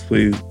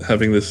hopefully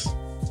having this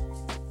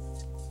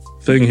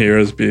thing here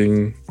as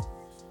being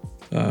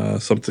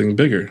something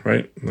bigger,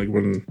 right? Like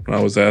when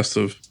I was asked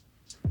of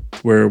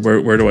where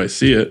do I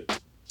see it,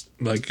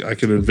 like I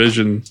can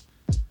envision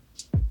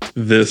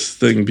this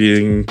thing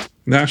being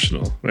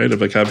national, right? Of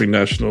like having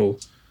national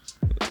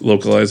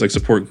localized like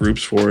support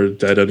groups for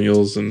Dead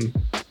Annuals and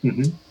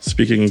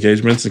speaking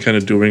engagements and kind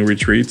of doing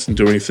retreats and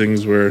doing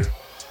things where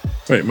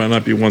it might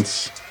not be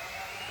once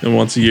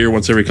a year,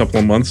 once every couple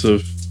of months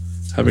of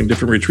having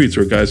different retreats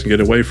where guys can get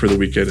away for the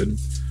weekend and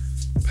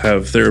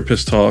have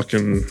therapist talk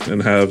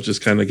and have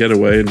just kind of get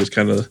away and just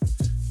kind of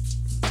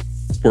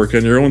work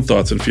on your own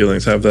thoughts and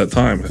feelings, have that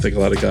time. I think a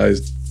lot of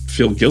guys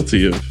feel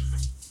guilty of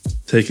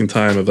taking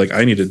time of like,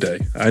 I need a day.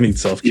 I need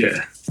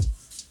self-care.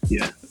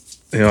 Yeah.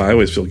 You know, I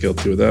always feel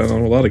guilty with that. I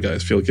know a lot of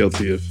guys feel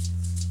guilty of.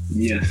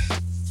 Yes.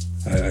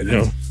 I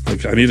know.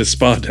 Like, I need a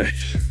spa day,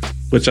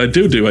 which I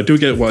do. I do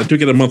get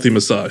a monthly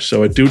massage,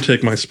 so I do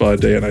take my spa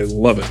day, and I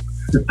love it.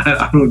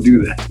 I don't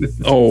do that.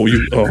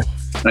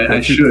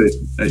 I should.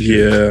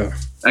 Yeah.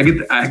 I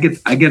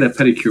get a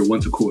pedicure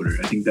once a quarter.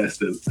 I think that's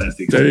the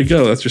There you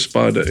go. That's your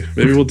spa day.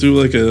 Maybe we'll do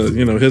like a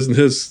his and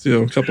his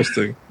couples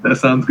thing. That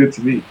sounds good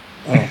to me.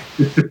 Oh,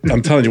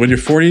 I'm telling you, when you're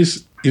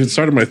 40s, even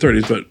started in my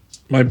 30s, but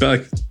my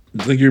back,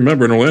 I think you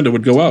remember in Orlando,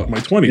 would go out in my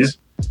 20s.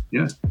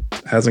 Yeah.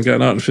 Hasn't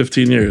gotten out in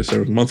 15 years.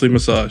 So monthly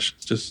massage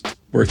just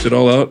works it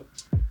all out.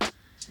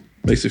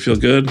 Makes you feel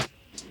good.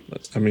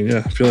 I mean,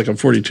 yeah, I feel like I'm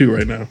 42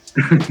 right now.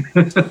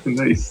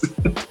 Nice.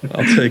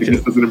 I'll take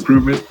it. As an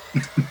improvement.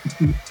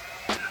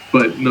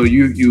 But no,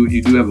 you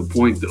do have a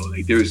point though.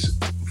 Like there's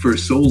for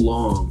so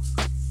long,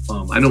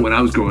 I know when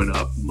I was growing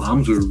up,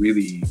 moms were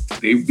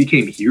they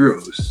became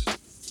heroes.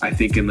 I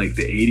think in like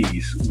the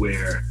 80s,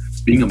 where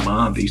being a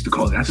mom, they used to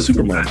call it, that's a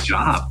full-time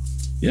job.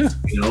 Yeah.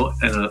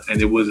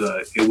 And it was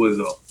a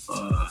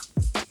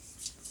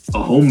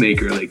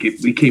homemaker. Like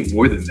it became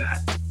more than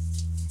that.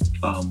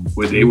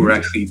 Where they were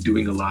actually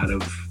doing a lot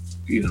of,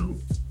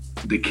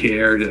 the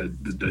care,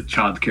 the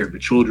child care of the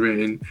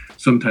children.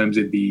 Sometimes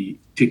it'd be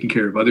taking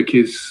care of other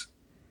kids,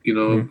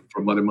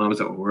 from other moms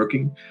that were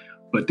working.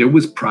 But there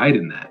was pride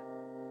in that.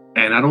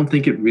 And I don't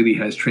think it really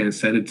has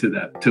transcended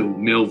to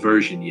male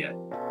version yet.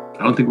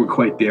 I don't think we're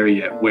quite there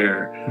yet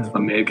where a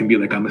man can be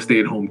like, I'm a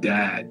stay-at-home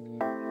dad,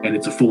 and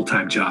it's a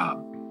full-time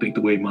job, like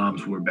the way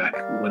moms were back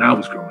when I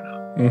was growing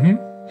up. Mm-hmm.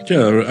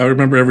 Yeah, I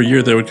remember every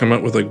year they would come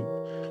up with like,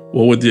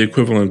 what would the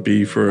equivalent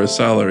be for a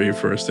salary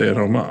for a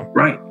stay-at-home mom?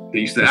 Right.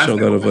 They used to ask show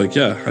that of like,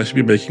 I should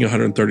be making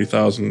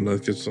 $130,000.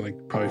 Like it's like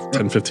probably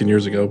 10, 15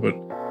 years ago, but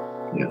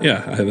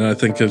and I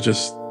think of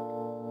just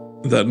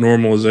that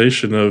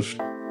normalization of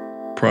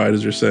pride,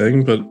 as you're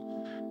saying, but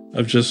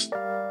of just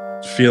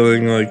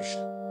feeling like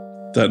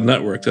that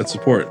network, that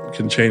support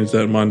can change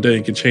that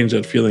mundane, can change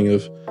that feeling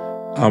of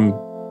I'm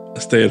a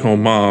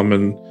stay-at-home mom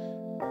and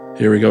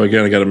here we go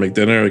again. I got to make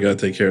dinner. I got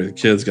to take care of the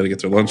kids. Got to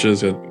get their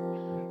lunches. It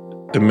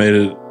made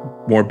it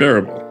more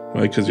bearable,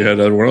 right? Because you had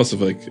everyone else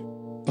of like,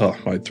 oh,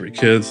 my 3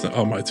 kids.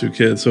 Oh, my 2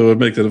 kids. So it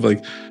makes it of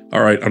like,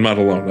 all right, I'm not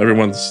alone.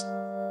 Everyone's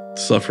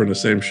suffering the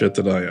same shit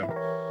that I am.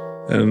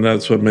 And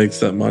that's what makes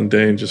that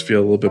mundane just feel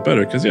a little bit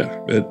better. Because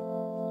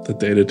the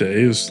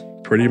day-to-day is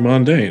pretty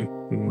mundane.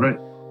 Right.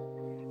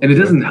 And it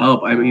doesn't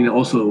help. I mean,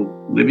 also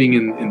living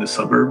in the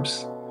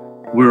suburbs,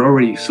 we're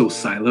already so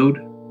siloed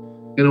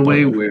in a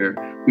way where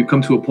we've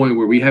come to a point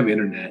where we have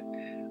internet.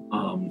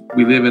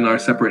 We live in our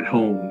separate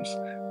homes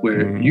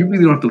where you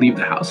really don't have to leave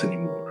the house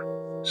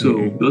anymore.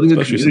 So building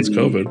especially a community, since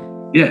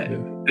COVID. Yeah.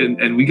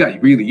 And we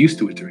got really used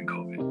to it during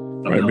COVID.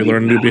 Right, we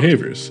learned new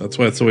behaviors. That's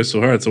why it's always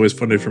so hard. It's always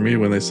funny for me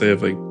when they say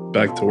of like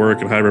back to work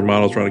and hybrid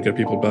models trying to get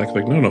people back.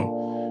 Like,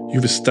 no,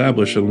 you've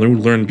established a new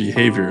learned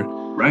behavior.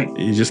 Right.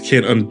 You just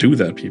can't undo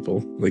that,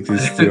 people. Like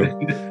these,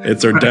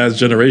 it's our dad's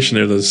generation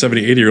there. The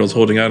 70, 80-year-olds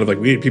holding out of like,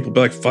 we need people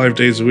back 5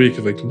 days a week.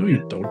 I'm like, no,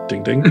 you don't,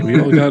 ding, ding. We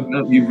all got.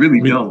 No, you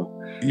really don't.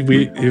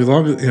 As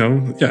long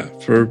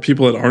as, for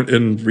people that aren't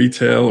in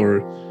retail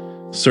or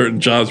certain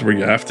jobs where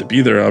you have to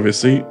be there,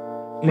 obviously,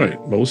 right.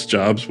 Most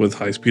jobs with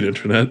high-speed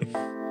internet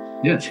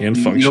can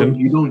function.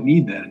 You don't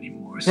need that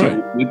anymore.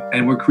 So,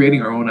 and we're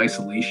creating our own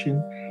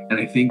isolation. And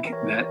I think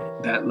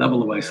that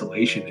level of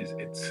isolation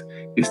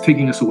is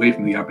taking us away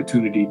from the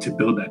opportunity to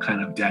build that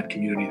kind of dad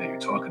community that you're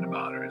talking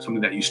about, or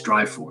something that you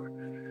strive for.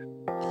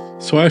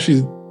 So I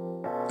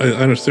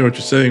understand what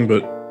you're saying,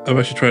 but I've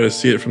actually tried to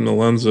see it from the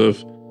lens of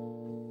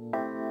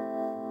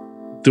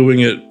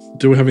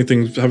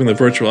having the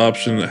virtual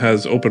option that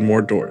has opened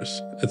more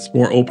doors. It's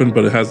more open,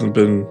 but it hasn't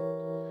been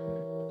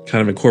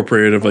kind of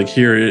incorporated of like,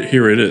 here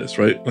it is,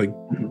 right? Like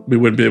we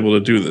wouldn't be able to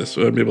do this.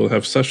 So I'd be able to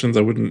have sessions.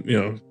 I wouldn't, we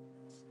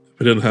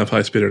didn't have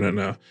high-speed internet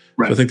now.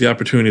 Right. So I think the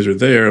opportunities are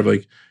there of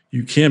like,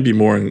 you can be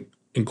more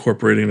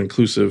incorporating and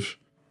inclusive.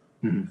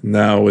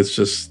 Now it's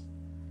just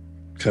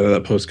kind of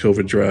that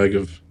post-COVID drag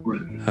of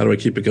how do I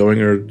keep it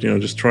going, or,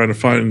 just trying to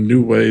find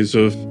new ways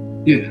of,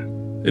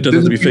 it doesn't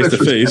have to be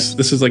face-to-face.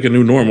 This is like a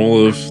new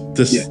normal of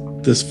this. Yeah.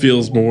 This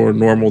feels more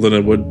normal than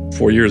it would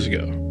 4 years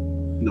ago.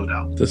 No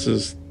doubt. This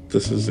is,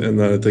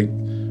 and I think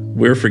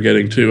we're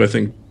forgetting too. I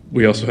think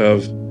we also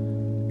have,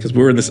 because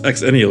we're in this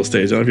exennial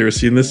stage. I don't know if you've ever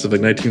seen this, of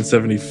like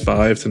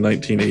 1975 to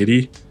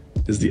 1980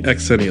 is the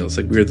exennial. It's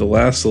like we're the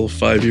last little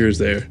 5 years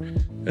there.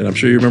 And I'm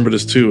sure you remember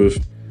this too, of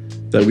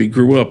that we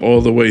grew up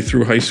all the way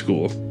through high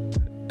school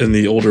in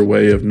the older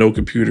way of no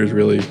computers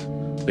really,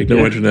 like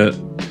no internet.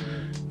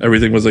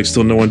 Everything was like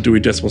still no one Dewey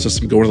Decimal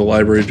System, going to the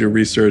library, do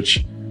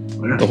research,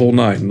 the whole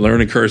nine,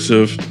 learning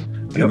cursive.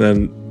 And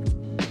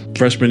then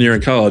freshman year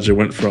in college, it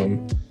went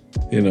from,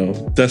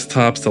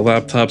 desktops to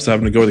laptops,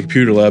 having to go to the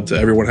computer lab to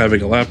everyone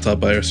having a laptop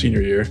by our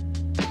senior year.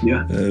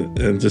 Yeah.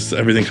 And just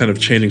everything kind of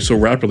changing so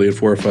rapidly in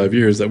 4 or 5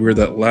 years that we were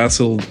that last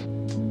little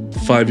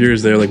 5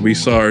 years there, like we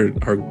saw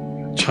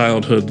our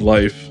childhood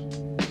life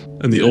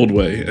in the old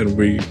way, and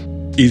we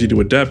easy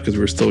to adapt because we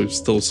were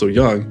still so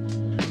young.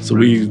 So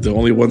we the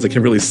only ones that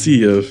can really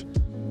see of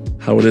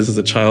how it is as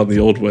a child in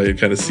the old way and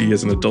kind of see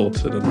as an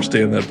adult and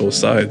understand that both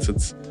sides.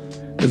 It's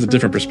a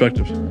different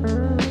perspective.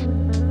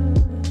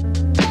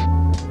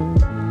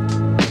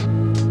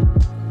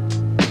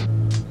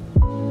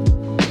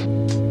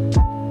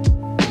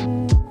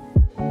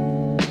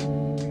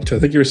 I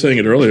think you were saying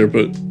it earlier,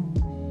 but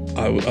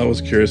I was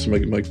curious,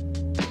 like,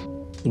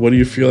 what do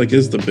you feel like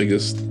is the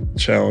biggest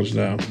challenge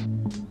now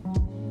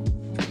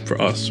for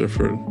us or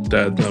for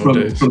dad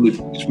nowadays?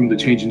 From the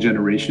change in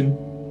generation?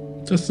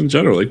 Just in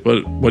general, like,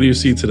 what do you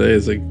see today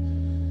as like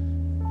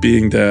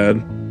being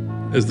dad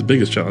is the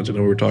biggest challenge? I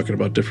know we were talking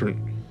about different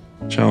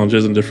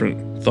challenges and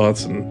different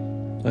thoughts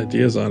and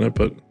ideas on it,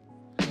 but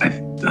I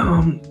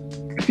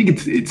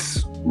think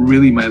it's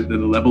really the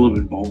level of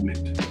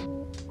involvement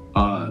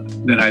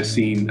that I've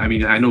seen. I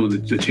mean, I know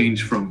the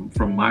change from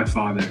my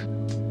father.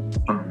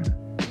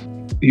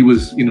 He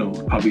was,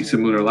 probably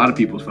similar to a lot of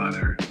people's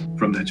father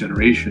from that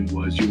generation.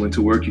 Was you went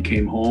to work, you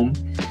came home.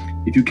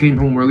 If you came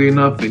home early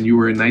enough and you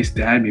were a nice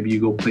dad, maybe you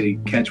go play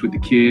catch with the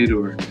kid,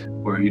 or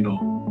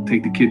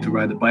take the kid to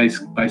ride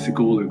the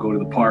bicycle or go to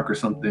the park or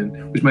something,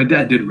 which my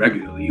dad did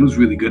regularly. He was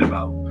really good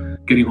about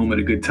getting home at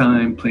a good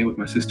time, playing with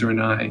my sister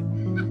and I.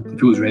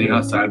 If it was raining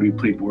outside, we'd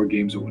play board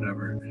games or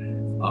whatever.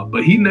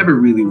 But he never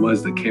really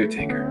was the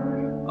caretaker.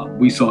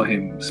 We saw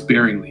him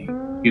sparingly,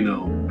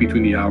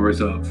 between the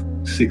hours of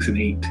 6 and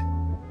 8.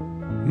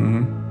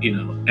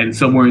 Mm-hmm. And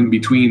somewhere in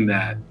between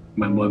that,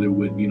 my mother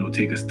would,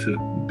 take us to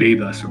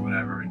bathe us or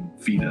whatever and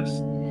feed us.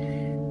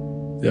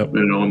 Yep.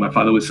 And my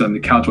father would sit on the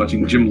couch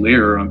watching Jim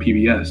Lehrer on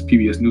PBS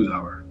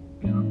NewsHour.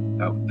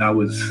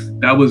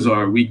 That was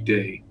our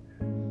weekday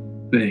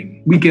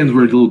thing. Weekends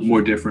were a little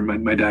more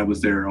different. My dad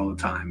was there all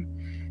the time.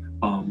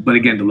 But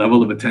again, the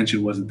level of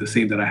attention wasn't the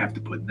same that I have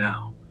to put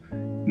now.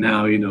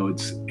 Now,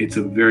 it's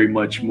a very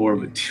much more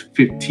of a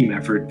team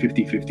effort,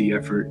 50-50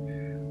 effort.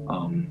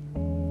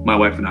 My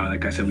wife and I,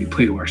 like I said, we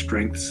play to our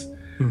strengths.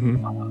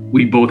 Mm-hmm.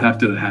 We both have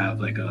to have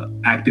like a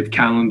active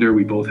calendar.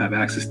 We both have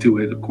access to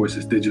it. Of course,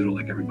 it's digital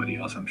like everybody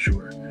else, I'm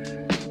sure.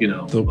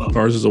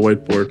 Ours is a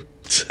whiteboard.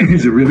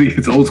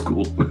 It's old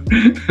school.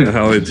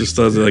 Holly just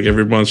does it like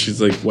every month.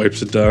 She's like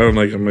wipes it down.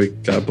 I'm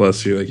like, God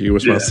bless you. Like you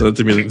was about to send it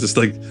to me. Like, just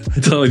like I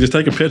tell her, just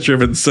take a picture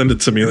of it and send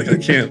it to me. Like I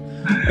can't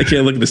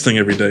look at this thing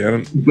every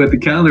day. But the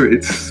calendar,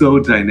 it's so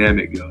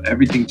dynamic,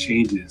 Everything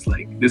changes.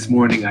 Like this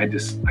morning, my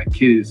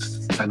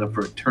kids signed up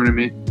for a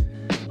tournament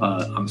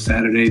on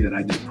Saturday that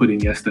I just put in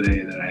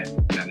yesterday that I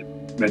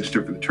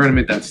registered for the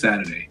tournament. That's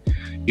Saturday.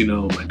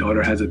 My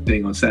daughter has a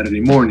thing on Saturday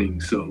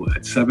morning. So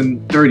at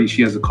 7:30,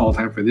 she has a call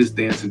time for this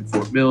dance in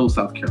Fort Mill,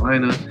 South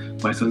Carolina.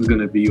 My son's going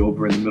to be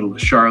over in the middle of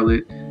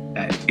Charlotte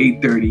at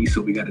 8:30.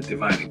 So we got to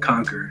divide and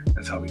conquer.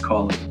 That's how we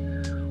call it.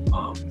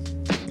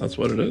 That's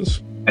what it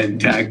is.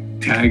 And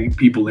tag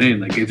people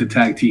in. Like it's a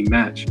tag team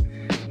match.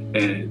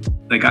 And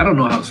like, I don't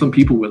know how some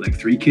people with like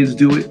 3 kids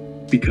do it,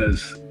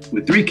 because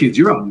with 3 kids,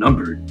 you're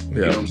outnumbered. Yeah.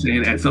 You know what I'm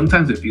saying? And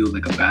sometimes it feels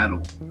like a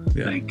battle.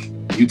 Yeah. Like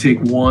you take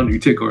one,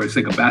 or it's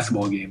like a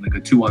basketball game, like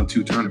a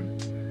 2-on-2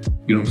 tournament.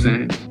 You know what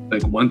I'm saying?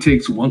 Like one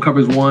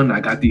covers one, I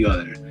got the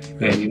other.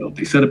 Yeah. And if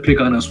they set a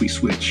pick on us, we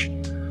switch.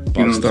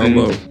 Box down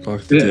low,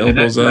 box the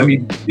elbows out. I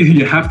mean,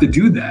 you have to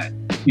do that,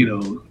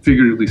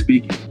 figuratively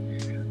speaking.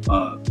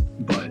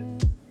 But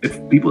if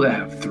people that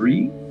have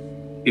 3,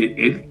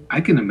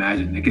 I can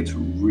imagine it gets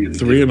really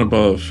 3 difficult. And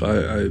above.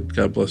 I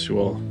God bless you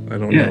all. I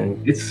don't know.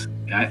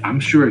 I'm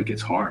sure it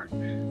gets hard.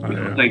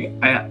 Like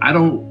I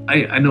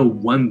know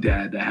one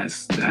dad that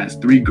has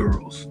 3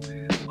 girls.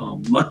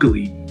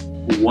 Luckily,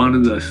 one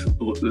of the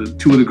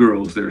 2 of the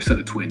girls, they're a set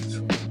of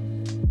twins.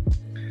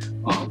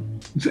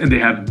 And they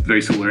have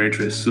very similar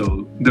interests,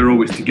 so they're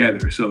always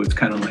together. So it's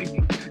kind of like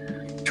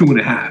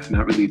 2.5,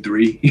 not really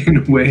 3 in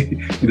a way.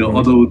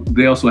 Although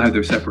they also have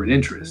their separate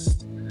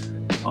interests.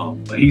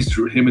 But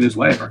him and his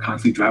wife are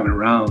constantly driving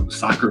around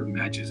soccer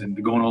matches, and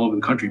they're going all over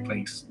the country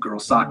playing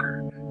girls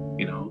soccer.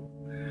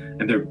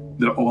 And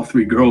they're all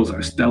 3 girls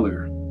are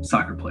stellar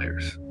soccer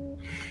players.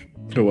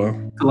 Oh wow!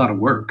 It's a lot of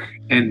work,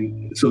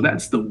 and so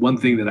that's the one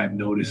thing that I've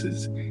noticed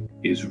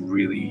is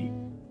really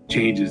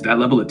changes that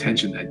level of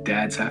attention that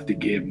dads have to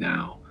give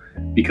now,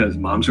 because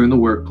moms are in the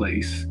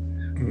workplace,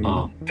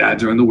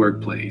 dads are in the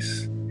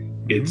workplace.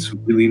 It's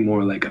really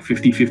more like a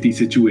 50-50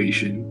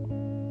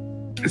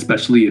 situation,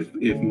 especially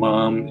if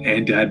mom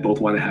and dad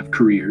both want to have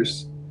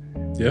careers.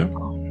 Yeah.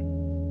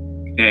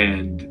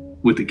 And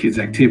with the kids'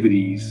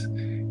 activities,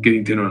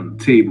 getting dinner on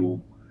the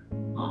table.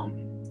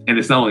 And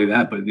it's not only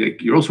that, but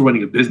like you're also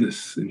running a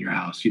business in your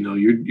house.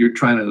 You're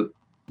trying to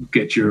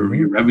get your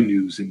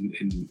revenues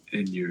and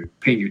you're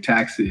paying your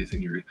taxes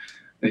and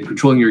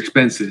controlling your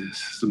expenses,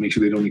 so make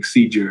sure they don't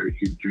exceed your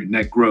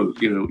net growth,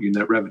 your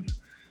net revenue.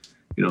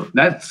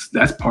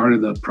 That's part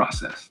of the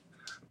process,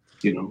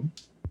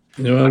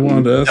 I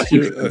wanted to ask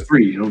you, for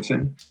free. You know what I'm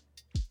saying?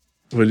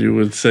 when you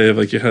would say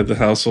like you had the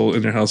household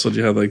in your household,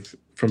 you had like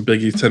from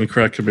Biggie's 10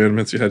 Crack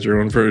Commandments, you had your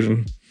own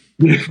version.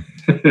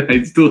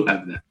 I still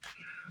have that.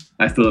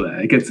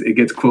 It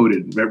gets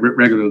quoted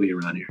regularly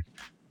around here.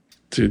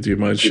 Do you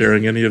mind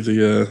sharing any of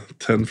the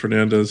 10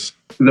 Fernandez?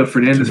 The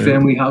Fernandez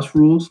family house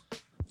rules?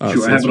 Oh,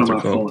 sure, so I have it on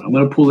my called. phone. I'm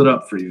going to pull it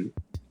up for you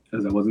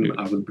because I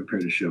wasn't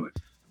prepared to show it.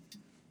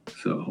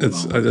 So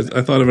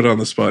I thought of it on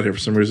the spot here for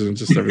some reason.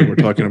 Just everything we're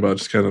talking about,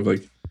 just kind of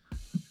like,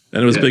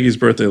 and it was Biggie's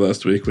birthday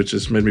last week, which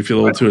just made me feel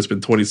old too. It's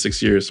been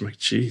 26 years. I'm like,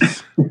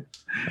 jeez,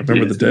 I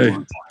remember the day.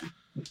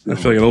 I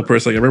feel like an old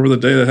person. Like I remember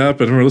the day that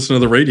happened. I remember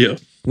listening to the radio.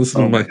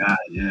 Oh my God,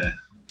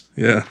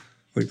 yeah.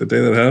 Like the day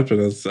that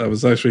happened, I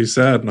was actually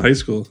sad in high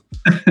school.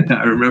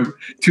 I remember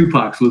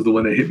Tupac's was the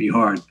one that hit me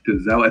hard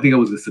because I think it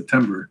was in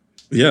September.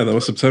 Yeah, that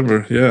was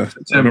September. Yeah,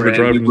 I remember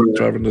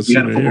driving to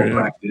senior year.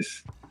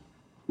 Practice.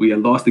 We had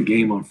lost a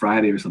game on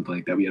Friday or something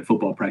like that. We had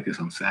football practice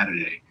on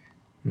Saturday,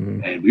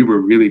 and we were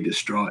really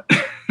distraught.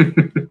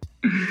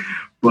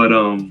 But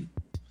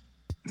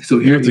so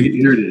here it is.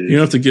 You don't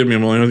have to give me a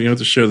moment. You don't have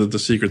to share the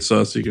secret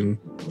sauce. You can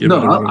give me.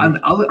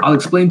 I'll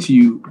explain to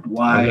you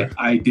why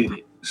I did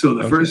it. So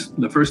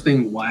the first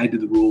thing why I did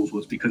the rules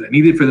was because I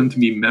needed for them to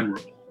be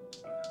memorable,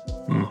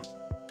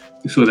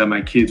 so that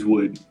my kids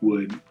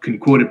can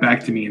quote it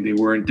back to me and they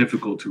weren't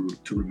difficult to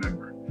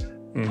remember.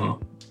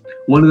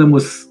 One of them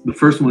the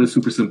first one is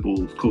super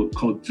simple,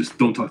 called just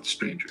don't talk to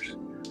strangers.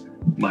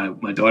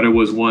 My daughter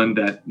was one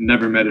that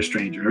never met a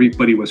stranger.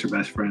 Everybody was her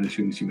best friend as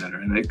soon as she met her,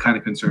 and that kind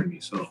of concerned me.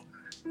 So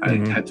I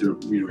had to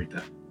reiterate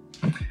that.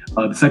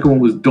 The second one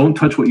was don't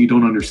touch what you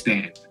don't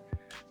understand,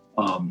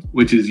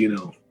 which is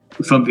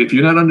something. If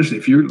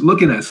you're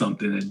looking at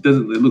something and it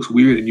looks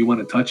weird and you want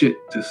to touch it,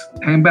 just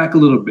hang back a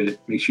little bit.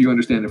 Make sure you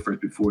understand it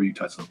first before you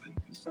touch something.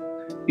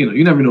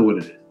 You never know what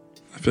it is.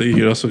 I feel you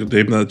could also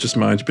name that just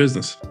mind your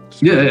business.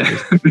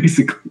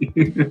 Basically.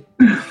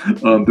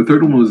 The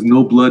third one was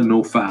no blood,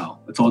 no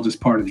foul. It's all just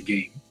part of the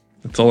game.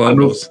 That's all I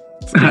know.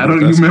 I don't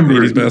remember.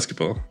 80s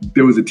basketball.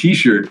 There was a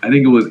T-shirt. I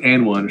think it was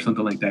And One or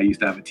something like that. I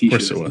used to have a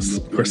T-shirt. Of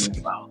course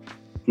it was.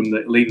 From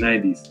the late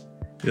 90s.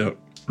 Yep.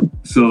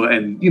 So,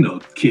 and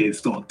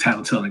kids all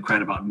tattletale and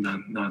crying about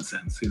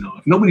nonsense.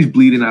 If nobody's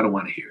bleeding, I don't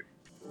want to hear it.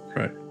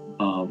 Right.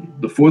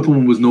 The fourth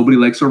one was nobody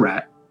likes a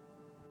rat,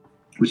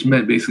 which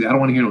meant basically I don't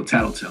want to hear no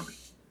tattletelling.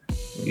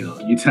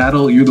 You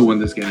tattle, you're the one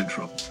that's getting in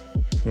trouble.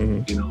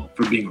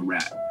 For being a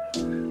rat.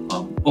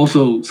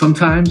 Also,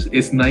 sometimes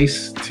it's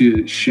nice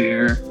to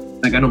share.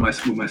 Like I know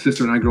with my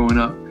sister and I growing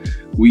up,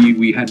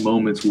 we had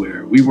moments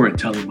where we weren't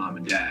telling mom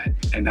and dad,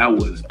 and that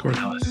was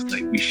us.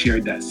 Like we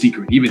shared that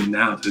secret. Even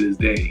now to this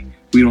day,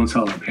 we don't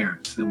tell our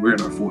parents, and we're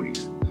in our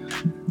 40s.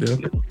 Yeah.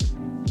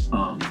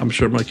 I'm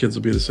sure my kids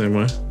will be the same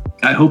way.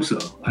 I hope so.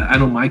 I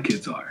know my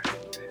kids are.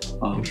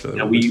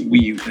 And we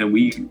really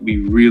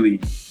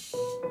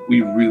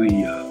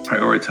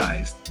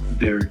prioritized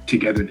their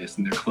togetherness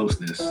and their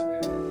closeness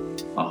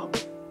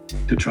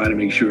to try to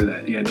make sure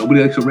that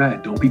nobody likes a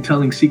rat. Don't be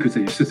telling secrets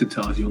that your sister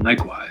tells you, and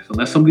likewise,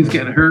 unless somebody's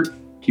getting hurt,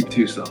 keep it to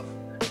yourself.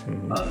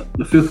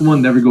 The fifth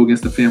one, never go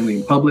against the family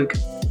in public.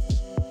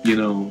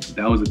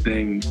 That was a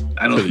thing.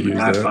 I don't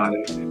forgot about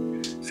it.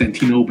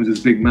 Santino opens his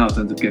big mouth,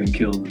 ends up getting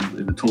killed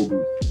in the toll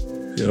booth.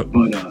 Yep.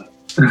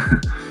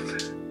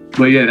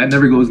 But yeah, that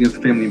never goes against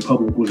the family in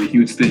public was a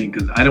huge thing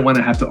because I didn't want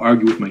to have to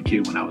argue with my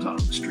kid when I was out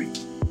on the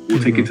street.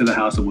 We'll take it to the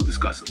house and we'll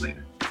discuss it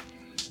later.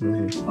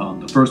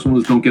 The first one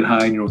was don't get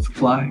high in your own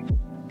supply.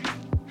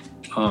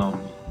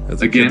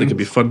 As a kid, that could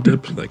be Fun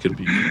Dip. That could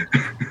be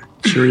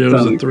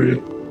Cheerios at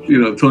 3.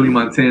 Tony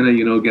Montana,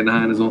 getting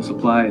high in his own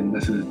supply and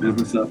messing his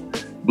business up.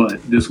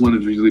 But this one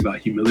is really about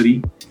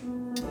humility.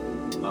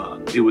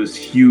 It was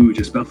huge,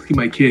 especially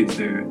my kids.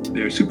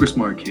 They're super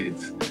smart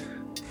kids.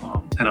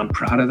 And I'm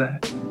proud of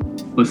that.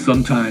 But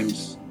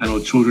sometimes I know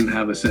children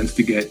have a sense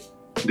to get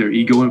their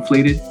ego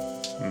inflated.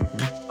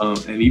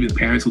 And even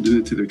parents will do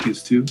it to their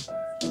kids too.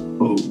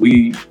 But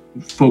we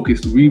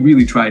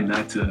really tried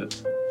not to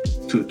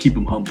keep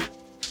them humble,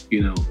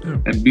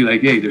 and be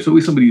like, hey, there's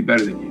always somebody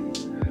better than you.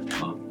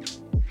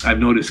 I've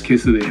noticed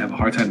kids today have a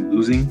hard time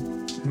losing.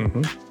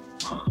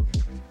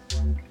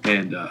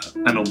 And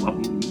I know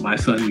my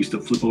son used to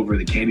flip over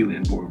the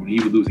Candyland board when he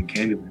was losing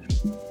Candyland,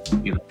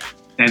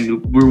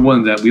 And we're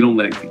ones that we don't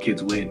let the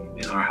kids win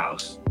in our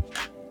house.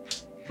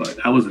 But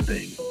that was the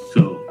thing.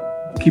 So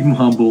keep them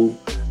humble.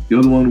 The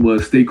other one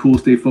was stay cool,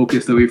 stay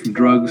focused, away from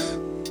drugs.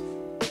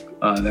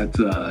 That's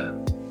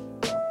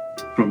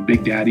from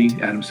Big Daddy,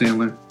 Adam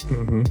Sandler.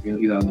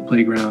 He's out on the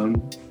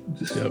playground.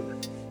 Just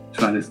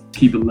try to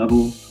keep it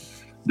level.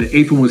 The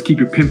 8th one was keep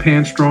your pimp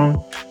hand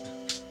strong.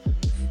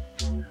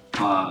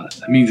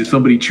 That means if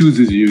somebody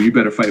chooses you, you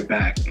better fight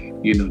back.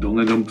 Don't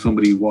let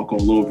somebody walk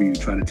all over you,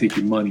 try to take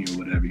your money or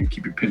whatever. You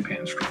keep your pimp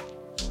hand strong.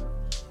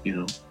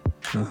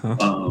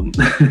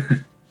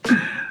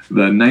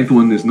 The 9th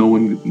one is no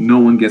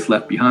one gets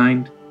left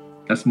behind.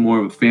 That's more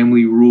of a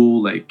family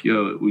rule. Like,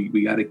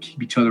 we got to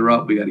keep each other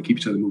up. We got to keep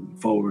each other moving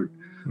forward.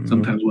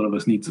 Sometimes one of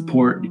us needs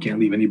support. You can't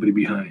leave anybody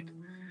behind.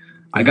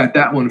 I got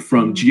that one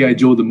from G.I.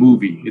 Joe the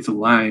movie. It's a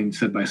line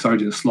said by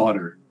Sergeant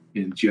Slaughter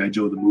in G.I.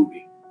 Joe the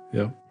movie.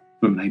 Yeah.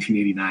 From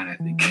 1989, I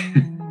think.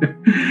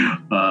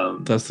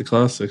 That's the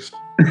classics.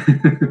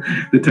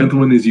 The 10th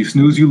one is you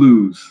snooze, you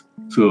lose.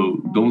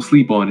 So don't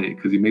sleep on it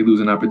because you may lose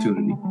an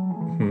opportunity.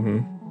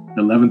 Mm-hmm.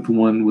 The 11th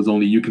one was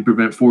only you can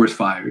prevent forest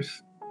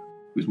fires,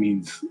 which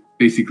means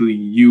basically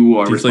you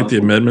are It's like the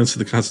amendments to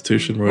the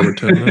Constitution were over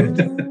 10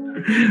 minutes.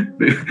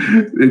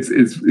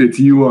 it's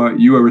you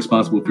are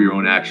responsible for your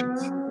own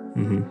actions.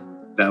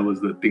 Mm-hmm. That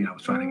was the thing I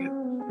was trying to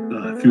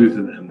get through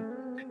to them.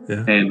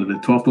 Yeah. And the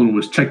 12th one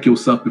was check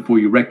yourself before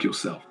you wreck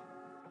yourself.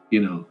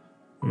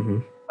 Mm-hmm.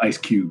 Ice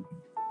Cube.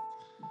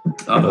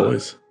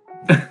 Always.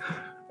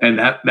 And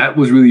that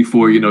was really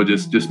for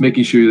just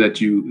making sure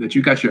that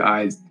you got your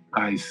I's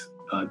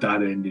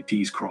dotted and your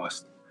T's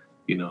crossed.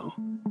 Even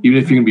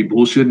if you're gonna be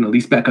bullshitting, at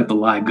least back up the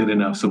lie good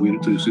enough so you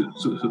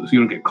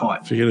don't get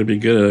caught. If you're gonna be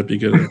good at it, be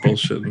good at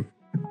bullshitting.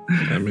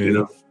 I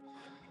mean,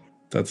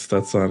 that's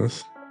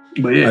honest.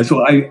 But yeah,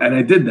 so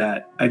I did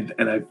that,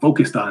 and I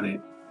focused on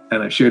it,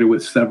 and I shared it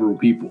with several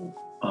people,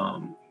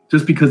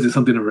 just because it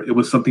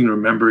was something to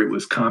remember. It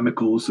was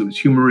comical, so it was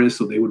humorous,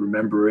 so they would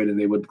remember it and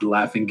they would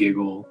laugh and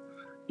giggle,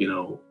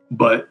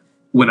 But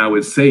when I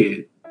would say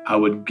it, I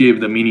would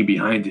give the meaning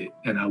behind it,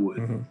 and I would.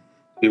 Mm-hmm.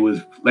 It was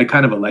like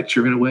kind of a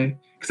lecture in a way,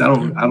 because I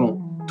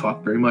don't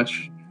talk very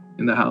much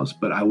in the house,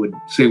 but I would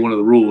say one of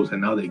the rules,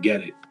 and now they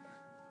get it.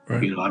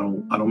 Right. I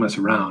don't mess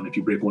around if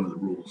you break one of the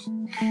rules.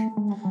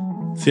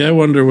 See, I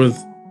wonder with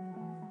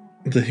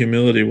the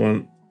humility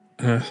one,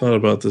 and I thought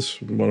about this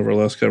in one of our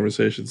last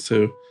conversations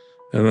too,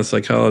 and the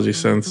psychology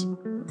sense,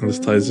 and this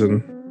ties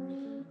in.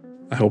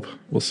 I hope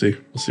we'll see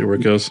where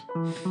it goes.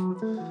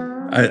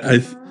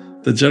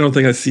 The general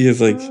thing I see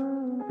is like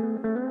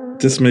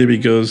this maybe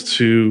goes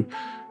to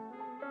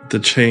the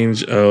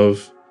change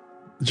of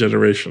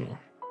generational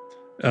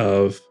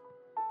of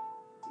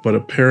what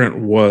a parent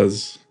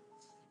was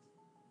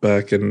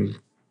back in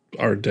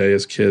our day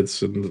as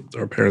kids, and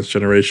our parents'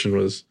 generation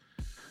was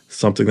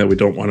something that we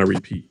don't want to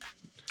repeat.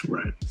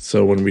 Right.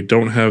 So when we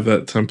don't have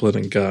that template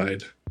and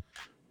guide,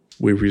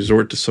 we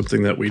resort to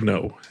something that we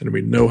know, and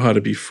we know how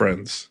to be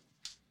friends.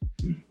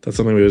 That's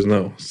something we always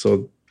know.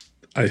 So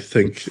I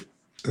think,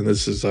 and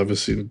this is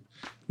obviously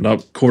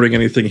not quoting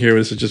anything here,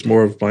 this is just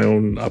more of my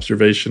own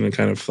observation and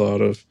kind of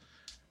thought of,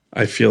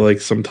 I feel like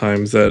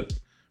sometimes that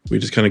we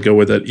just kind of go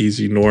with that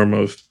easy norm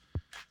of,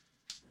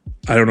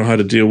 I don't know how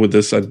to deal with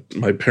this.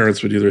 My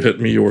parents would either hit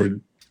me or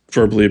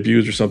verbally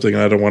abuse or something,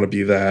 and I don't want to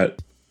be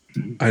that.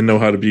 I know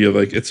how to be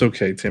like, it's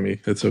okay, Timmy.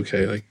 It's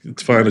okay. Like,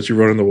 it's fine that you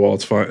run on the wall.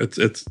 It's fine.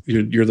 It's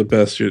you're the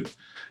best. You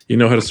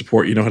know how to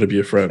support. You know how to be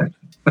a friend.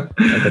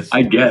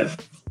 I guess.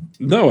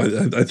 No,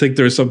 I think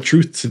there's some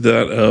truth to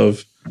that.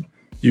 Of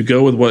you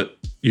go with what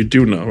you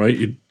do know, right?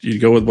 You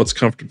go with what's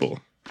comfortable.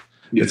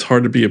 Yeah. It's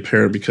hard to be a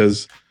parent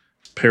because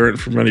parent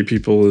for many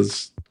people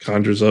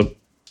conjures up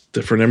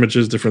different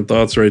images, different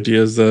thoughts or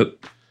ideas that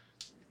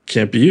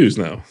can't be used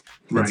now.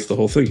 That's the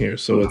whole thing here.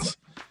 So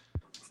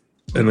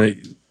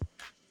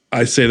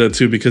I say that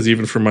too because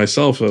even for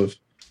myself, of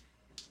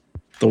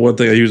the one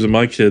thing I use with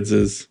my kids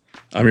is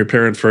I'm your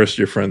parent first,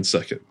 your friend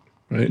second,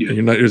 right? Yeah.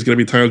 And there's going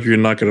to be times where you're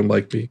not going to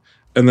like me,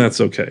 and that's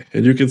okay.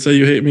 And you can say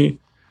you hate me.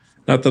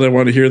 Not that I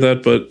want to hear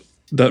that, but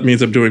that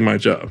means I'm doing my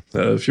job.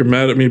 If you're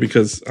mad at me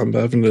because I'm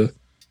having to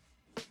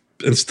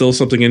instill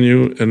something in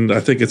you, and I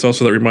think it's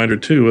also that reminder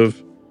too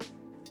of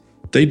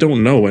they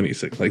don't know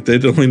anything. Like, they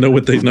only know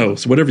what they know.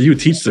 So whatever you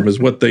teach them is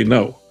what they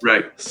know.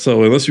 Right.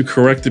 So unless you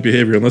correct the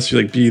behavior, unless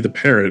you be the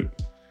parent,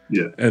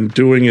 and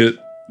doing it,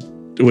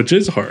 which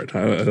is hard.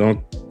 I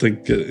don't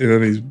think in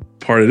any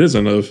part it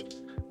isn't of,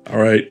 all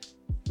right,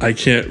 I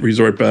can't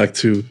resort back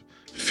to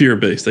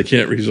fear-based. I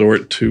can't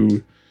resort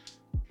to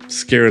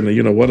scaring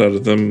the what out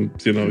of them,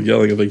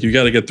 yelling of like, you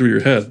got to get through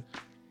your head,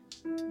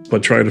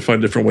 but trying to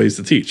find different ways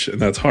to teach.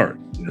 And that's hard.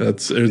 Yeah,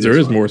 there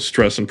is more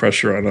stress and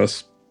pressure on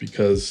us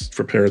because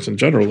for parents in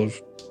general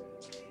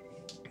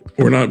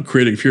we're not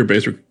creating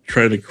fear-based. We're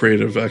trying to create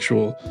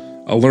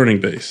a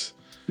learning base.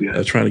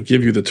 Yeah. Trying to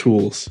give you the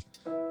tools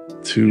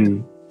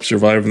to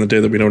survive in the day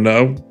that we know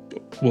now.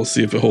 We'll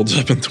see if it holds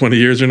up in 20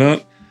 years or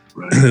not.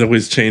 Right. It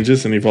always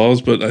changes and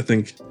evolves, but I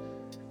think,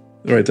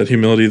 that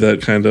humility,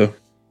 that kind of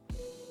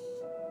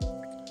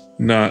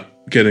not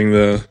getting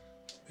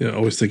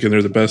always thinking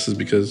they're the best is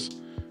because,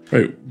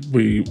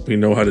 we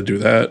know how to do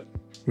that.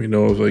 We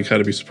know of how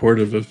to be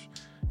supportive of,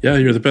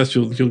 you're the best.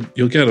 You'll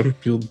get them.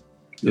 You'll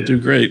do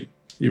great.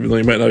 Even though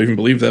you might not even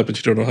believe that, but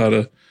you don't know how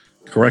to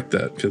correct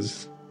that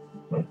because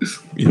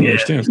you don't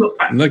understand.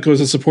 And that goes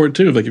to support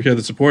too. Like, if you had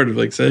the support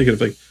of saying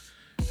it,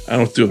 I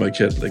don't do it with my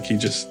kid. Like, he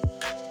just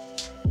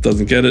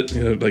doesn't get it.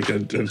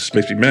 It just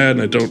makes me mad,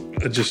 and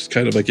I just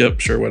kind of yep,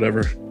 sure,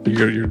 whatever.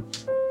 You're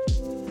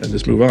and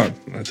just move on.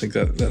 I think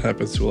that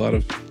happens to a lot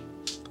of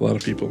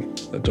people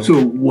that don't. So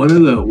one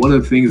of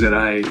the things that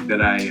I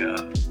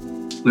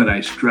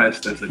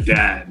stressed as a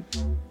dad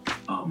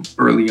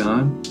early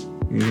on.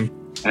 Mm-hmm.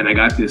 And I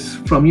got this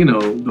from,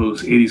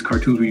 those 80s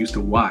cartoons we used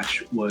to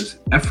watch, was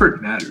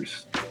effort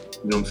matters.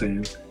 You know what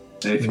I'm saying?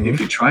 And if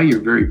you try your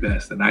very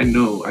best, and I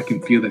know I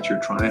can feel that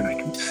you're trying, I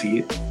can see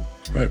it.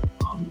 Right.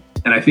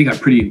 And I think I'm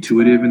pretty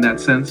intuitive in that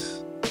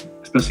sense,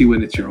 especially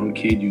when it's your own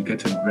kid. You get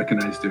to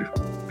recognize their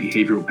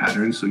behavioral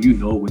patterns, so you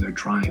know when they're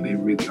trying, they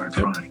really are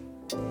trying.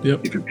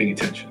 Yep. If you're paying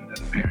attention as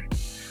a parent.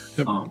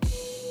 Yep.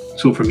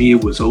 So for me,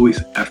 it was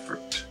always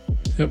effort.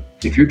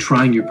 Yep. If you're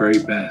trying your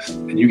very best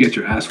and you get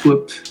your ass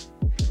whooped,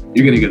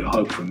 you're gonna get a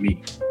hug from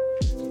me.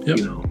 Yep.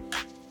 You know,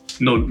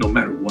 no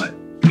matter what.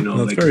 You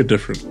know, that's very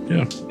different.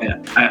 Yeah.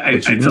 I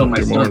tell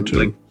my son,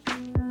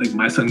 like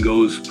my son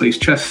plays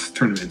chess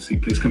tournaments. He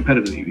plays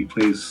competitively. He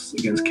plays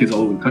against kids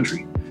all over the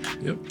country.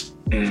 Yep.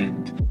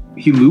 And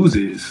he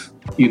loses.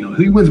 You know,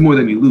 he wins more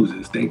than he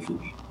loses,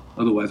 thankfully.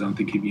 Otherwise, I don't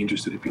think he'd be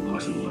interested if he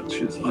lost as much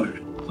as other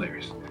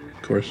players.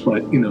 Of course.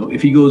 But, you know,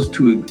 if he goes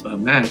to a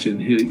match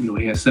and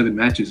he has 7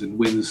 matches and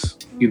wins,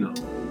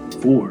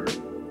 4,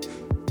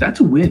 that's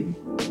a win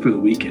for the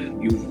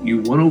weekend.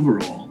 You won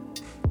overall.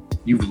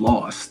 You've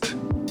lost.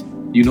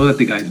 You know that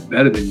the guy's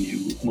better than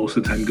you most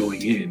of the time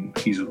going in.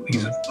 He's a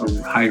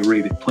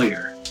high-rated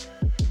player,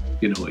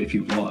 if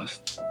you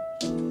lost.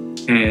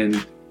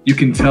 And you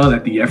can tell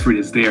that the effort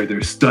is there.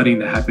 There's studying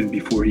that happened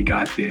before he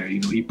got there.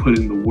 He put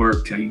in the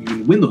work to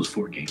even win those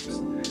 4 games.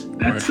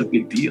 That's a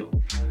big deal.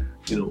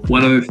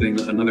 One other thing,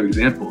 another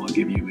example I'll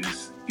give you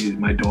is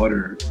my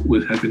daughter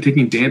has been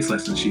taking dance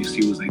lessons. She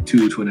was like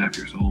 2.5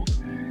 years old.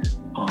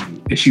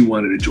 And she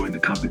wanted to join the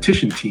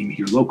competition team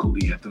here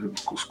locally at the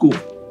local school.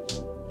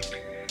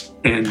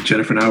 And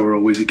Jennifer and I were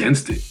always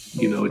against it.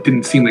 It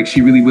didn't seem like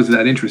she really was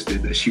that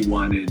interested, that she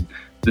wanted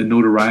the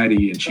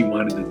notoriety and she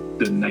wanted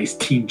the nice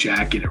team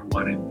jacket or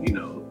wanted,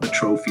 the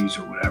trophies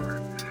or whatever.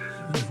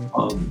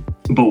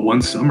 But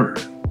one summer,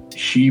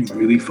 she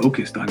really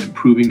focused on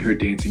improving her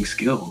dancing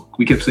skill.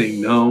 We kept saying,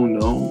 no,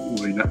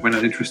 we're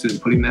not interested in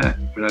putting that.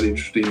 We're not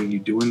interested in you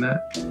doing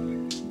that.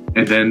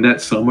 And then that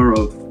summer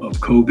of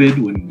COVID,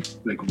 when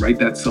right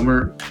that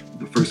summer,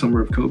 the first summer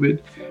of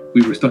COVID,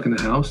 we were stuck in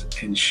the house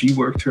and she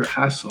worked her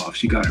ass off.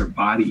 She got her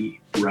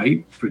body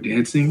right for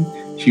dancing.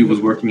 She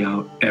was working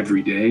out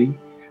every day.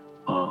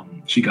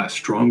 She got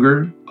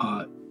stronger.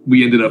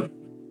 We ended up,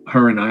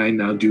 her and I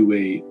now do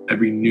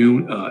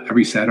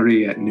every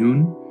Saturday at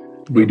noon,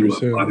 we do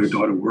a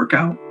father-daughter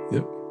workout.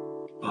 Yep.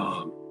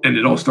 And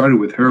it all started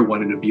with her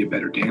wanting to be a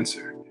better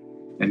dancer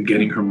and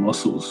getting her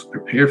muscles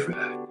prepared for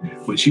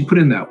that. When she put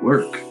in that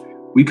work,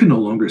 we could no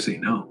longer say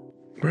no,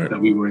 that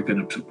we weren't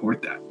going to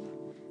support that.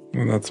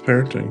 Well, that's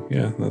parenting.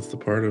 Yeah, that's the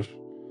part of.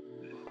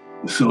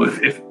 So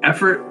if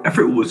effort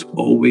was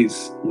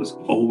always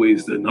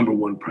the number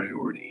one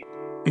priority,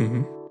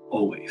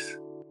 always.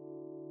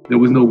 There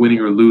was no winning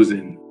or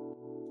losing.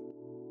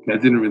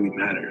 That didn't really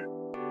matter.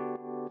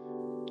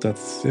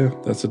 That's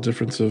the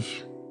difference of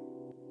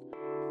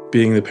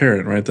being the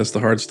parent, right? That's the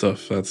hard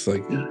stuff. That's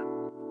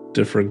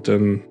different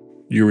than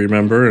you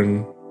remember,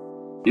 and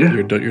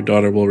your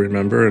daughter will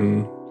remember,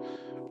 and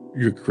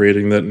you're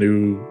creating that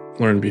new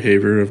learned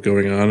behavior of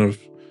going on of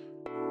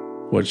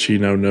what she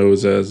now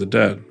knows as a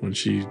dad when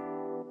she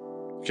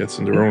gets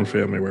into her own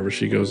family, wherever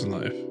she goes in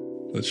life,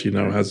 that she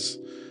now has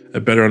a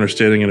better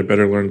understanding and a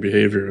better learned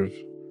behavior of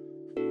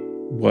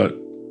what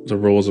the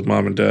roles of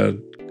mom and dad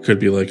could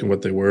be like and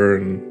what they were,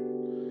 and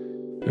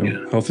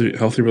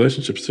healthy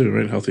relationships too,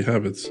 right? Healthy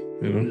habits,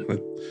 No doubt.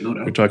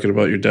 You're talking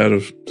about your dad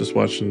of just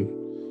watching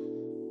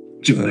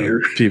Jim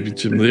Lear.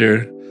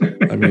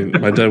 I mean,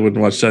 my dad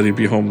wouldn't watch that. He'd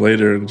be home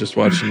later and just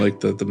watching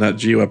the Nat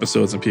Geo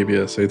episodes on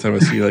PBS. Anytime I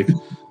see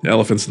the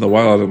elephants in the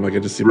wild, I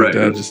just see my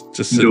dad just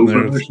sitting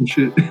there,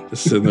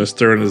 just sitting there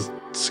stirring his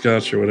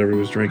scotch or whatever he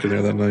was drinking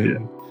there that night.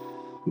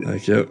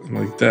 Yeah. I'm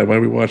like, Dad, why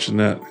are we watching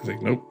that? He's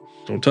like, nope,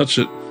 don't touch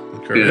it.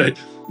 Like, all right.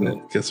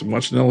 Guess I'm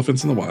watching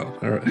Elephants in the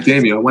Wild. All right.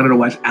 Damn you! I wanted to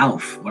watch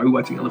Alf. Why are we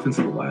watching Elephants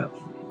in the Wild?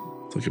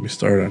 Don't get me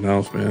started on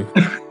Alf, man.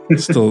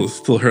 still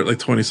hurt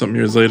 20-something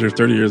years later,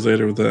 30 years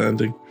later with the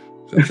ending.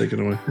 Got taken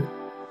away.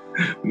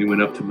 When he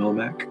went up to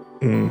Melmac.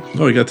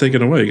 Oh, he got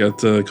taken away. He got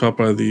caught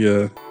by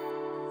the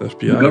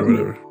FBI or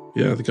whatever.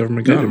 Yeah, the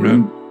government got him,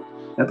 man.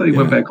 I thought he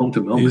went back home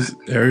to Melmac. He's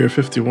Area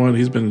 51.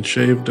 He's been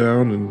shaved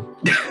down and.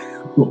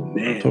 Oh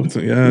man.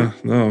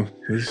 No,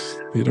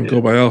 he don't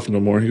go by Alf no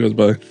more. He goes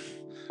by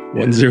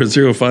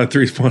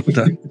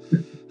 100531.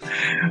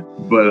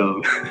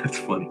 But that's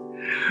funny.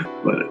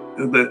 But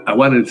I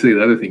wanted to say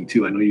the other thing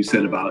too. I know you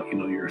said about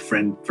your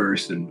friend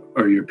first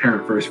or your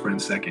parent first, friend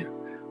second.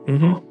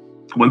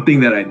 One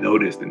thing that I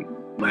noticed, and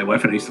my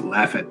wife and I used to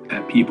laugh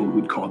at people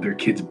who'd call their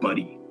kids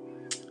buddy.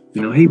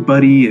 Hey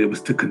buddy, it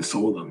was to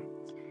console them.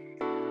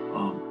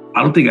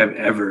 I don't think I've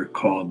ever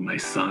called my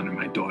son or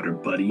my daughter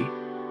buddy,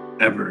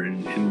 ever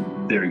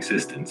in their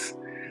existence.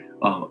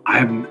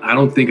 I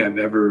don't think I've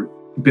ever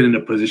been in a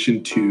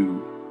position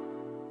to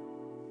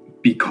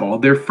be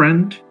called their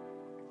friend.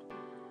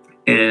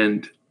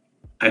 And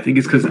I think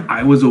it's because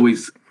I was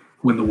always,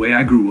 the way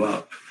I grew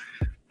up,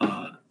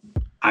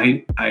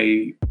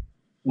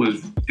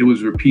 it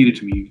was repeated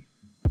to me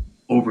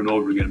over and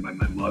over again by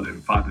my mother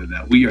and father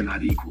that we are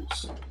not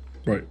equals.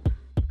 Right.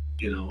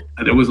 And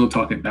there was no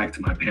talking back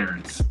to my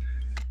parents.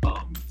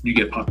 you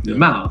get popped in the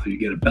mouth or you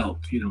get a belt.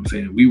 You know what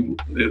I'm saying?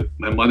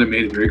 My mother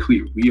made it very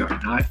clear, we are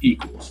not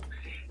equals.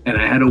 And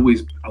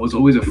I was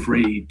always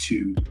afraid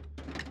to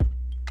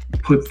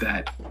put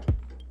that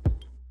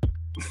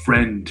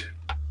friend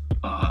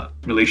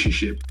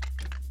relationship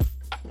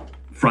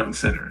front and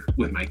center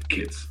with my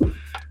kids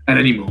at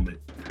any moment.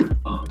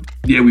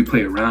 We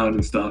play around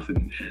and stuff,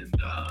 and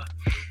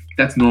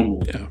that's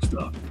normal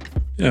stuff.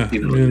 Yeah,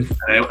 you know,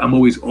 I'm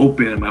always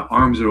open, and my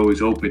arms are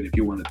always open if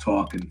you want to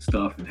talk and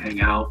stuff and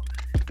hang out,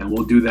 and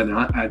we'll do that. And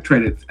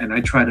I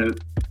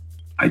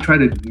try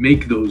to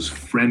make those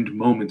friend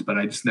moments, but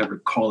I just never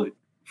call it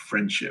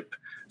friendship.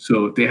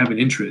 So if they have an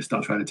interest,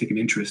 I'll try to take an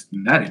interest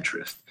in that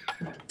interest.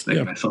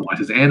 Like my son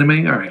watches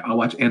anime, all right, I'll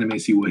watch anime,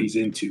 see what he's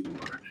into.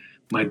 Or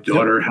my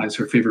daughter has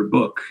her favorite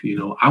book. You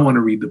know, I want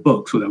to read the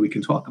book so that we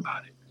can talk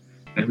about it,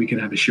 and we can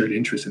have a shared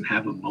interest and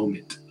have a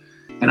moment.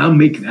 And I'll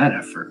make that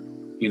effort.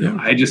 You know,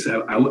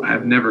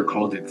 I've never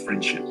called it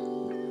friendship.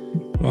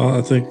 Well,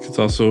 I think it's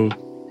also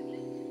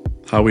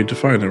how we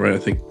define it, right? I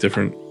think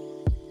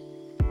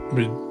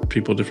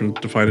people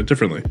define it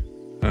differently.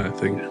 I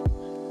think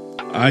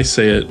I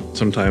say it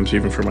sometimes,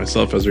 even for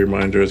myself, as a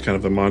reminder, as kind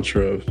of a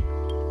mantra of,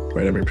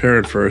 right, I'm your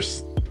parent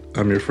first,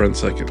 I'm your friend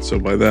second. So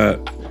by that,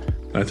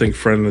 I think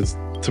friend is,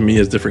 to me,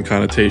 has different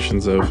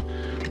connotations of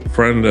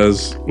friend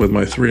as with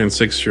my 3 and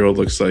 6 year old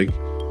looks like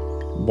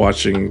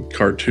watching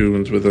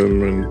cartoons with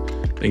him and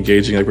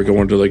engaging. Like we're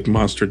going to like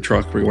Monster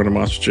Truck, we're going to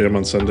Monster Jam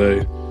on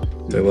Sunday.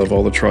 They love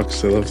all the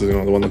trucks. They love, the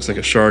one looks like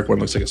a shark, one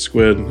looks like a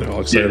squid. They're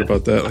all excited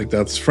about that. Like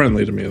that's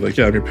friendly to me. Like,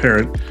 I'm your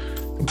parent.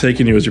 I'm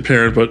taking you as your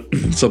parent, but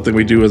something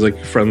we do as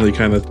like friendly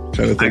kind of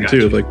thing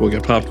too. Like we'll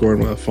get popcorn,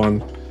 we'll have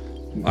fun.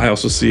 I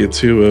also see it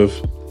too of,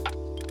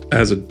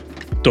 as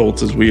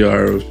adults as we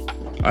are,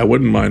 I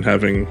wouldn't mind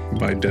having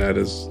my dad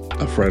as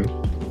a friend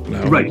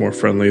now, like more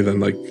friendly than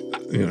like,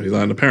 you know, he's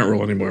not in the parent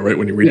role anymore, right?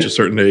 When you reach a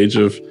certain age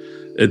of,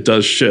 it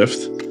does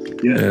shift,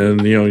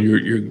 and you know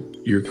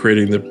you're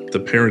creating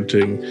the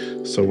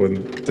parenting. So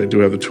when they do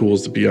have the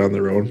tools to be on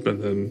their own,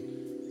 but then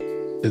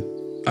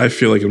I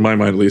feel like in my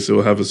mind at least, it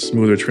will have a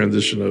smoother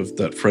transition of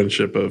that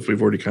friendship of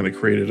we've already kind of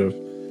created of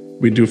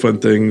we do fun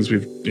things,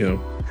 we've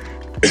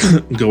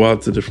go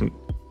out to different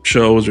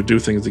shows or do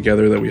things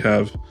together that we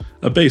have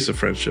a base of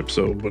friendship.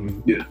 So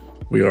when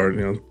we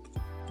are,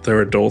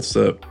 they're adults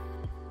that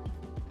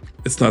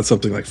it's not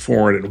something like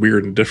foreign and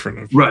weird and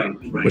different. Right.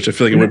 Which I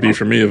feel like it would be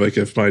for me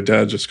if my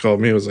dad just called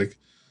me, it was like,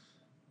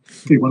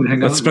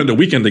 let's spend a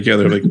weekend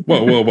together. Like,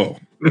 whoa.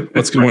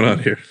 What's going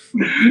on here?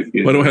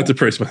 Why do I have to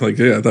praise my,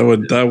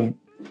 that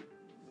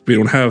we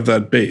don't have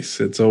that base.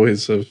 It's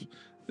always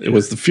it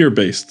was the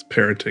fear-based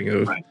parenting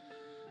of,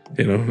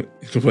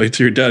 wait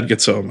till your dad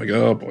gets home. Like,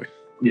 oh boy.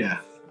 Yeah.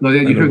 No,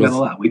 you heard that a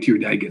lot. Wait till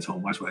your dad gets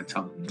home. Watch what I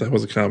tell him. That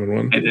was a common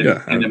one.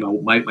 And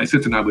then, my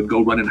sister and I would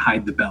go run and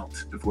hide the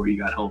belt before he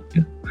got home.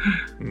 Yeah.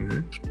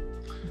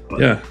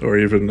 Mm-hmm. Or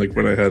even like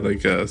when I had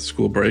like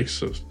school breaks,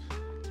 so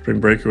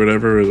spring break or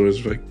whatever, it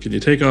was like, can you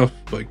take off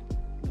like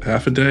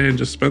half a day and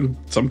just spend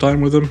some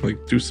time with him?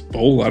 Like do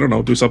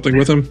something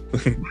with him.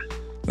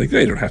 Like,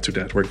 they don't have to,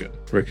 Dad. We're good.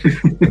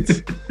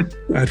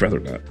 I'd rather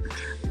not.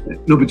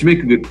 No, but you make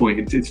a good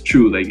point. It's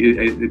true. Like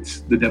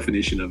it's the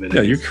definition of it. Yeah,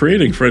 you're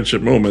creating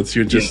friendship moments.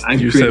 You're just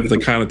you have the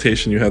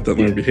connotation. You have that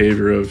learned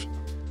behavior of,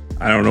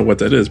 I don't know what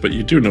that is, but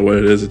you do know what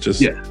it is. It's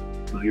just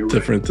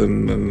different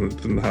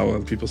than how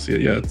other people see it.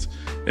 Yeah,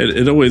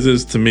 it always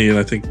is to me, and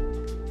I think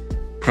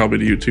probably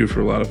to you too. For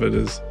a lot of it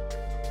is,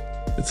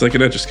 it's like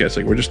an etch a sketch.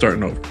 Like we're just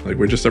starting over. Like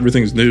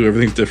everything's new,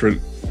 everything's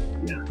different.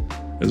 Yeah,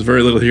 there's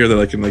very little here that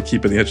I can like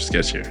keep in the etch a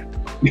sketch here.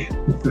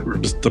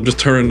 I'm just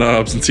turning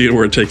knobs and seeing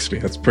where it takes me.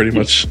 That's pretty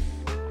much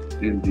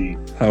indeed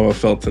how I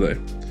felt today.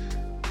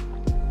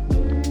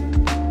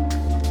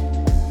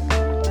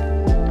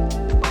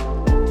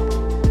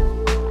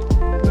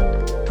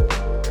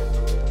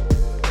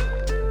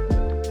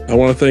 I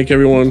want to thank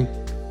everyone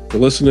for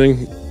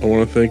listening. I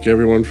want to thank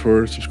everyone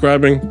for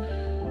subscribing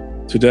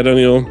to Dead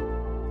Ennial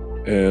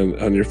and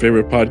on your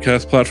favorite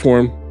podcast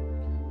platform.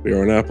 We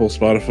are on Apple,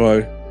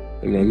 Spotify,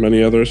 and on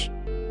many others.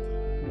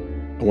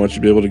 I want you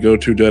to be able to go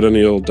to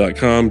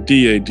deadennial.com,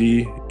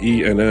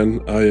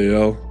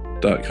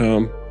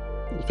 DADENNIAL.com,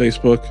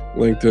 Facebook,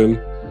 LinkedIn.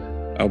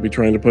 I'll be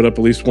trying to put up at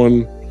least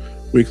one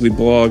weekly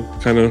blog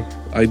kind of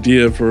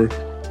idea for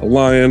a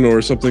lion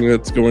or something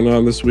that's going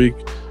on this week,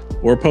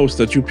 or a post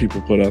that you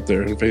people put out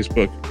there on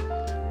Facebook.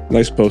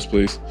 Nice post,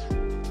 please.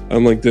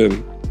 On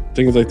LinkedIn.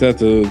 Things like that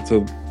to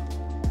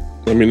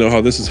let me know how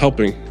this is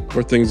helping,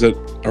 or things that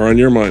are on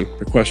your mind,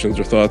 or questions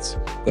or thoughts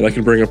that I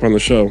can bring up on the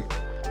show.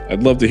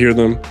 I'd love to hear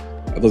them.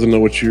 I'd love to know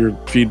what your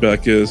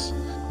feedback is.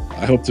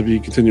 I hope to be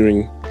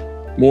continuing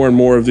more and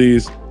more of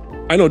these.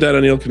 I know Dad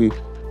Ennial can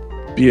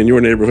be in your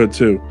neighborhood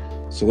too.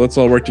 So let's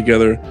all work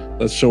together.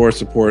 Let's show our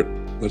support.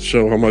 Let's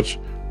show how much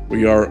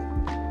we are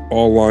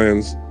all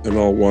lions and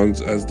all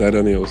ones as Dad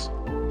Ennials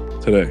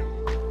today.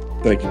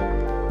 Thank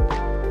you.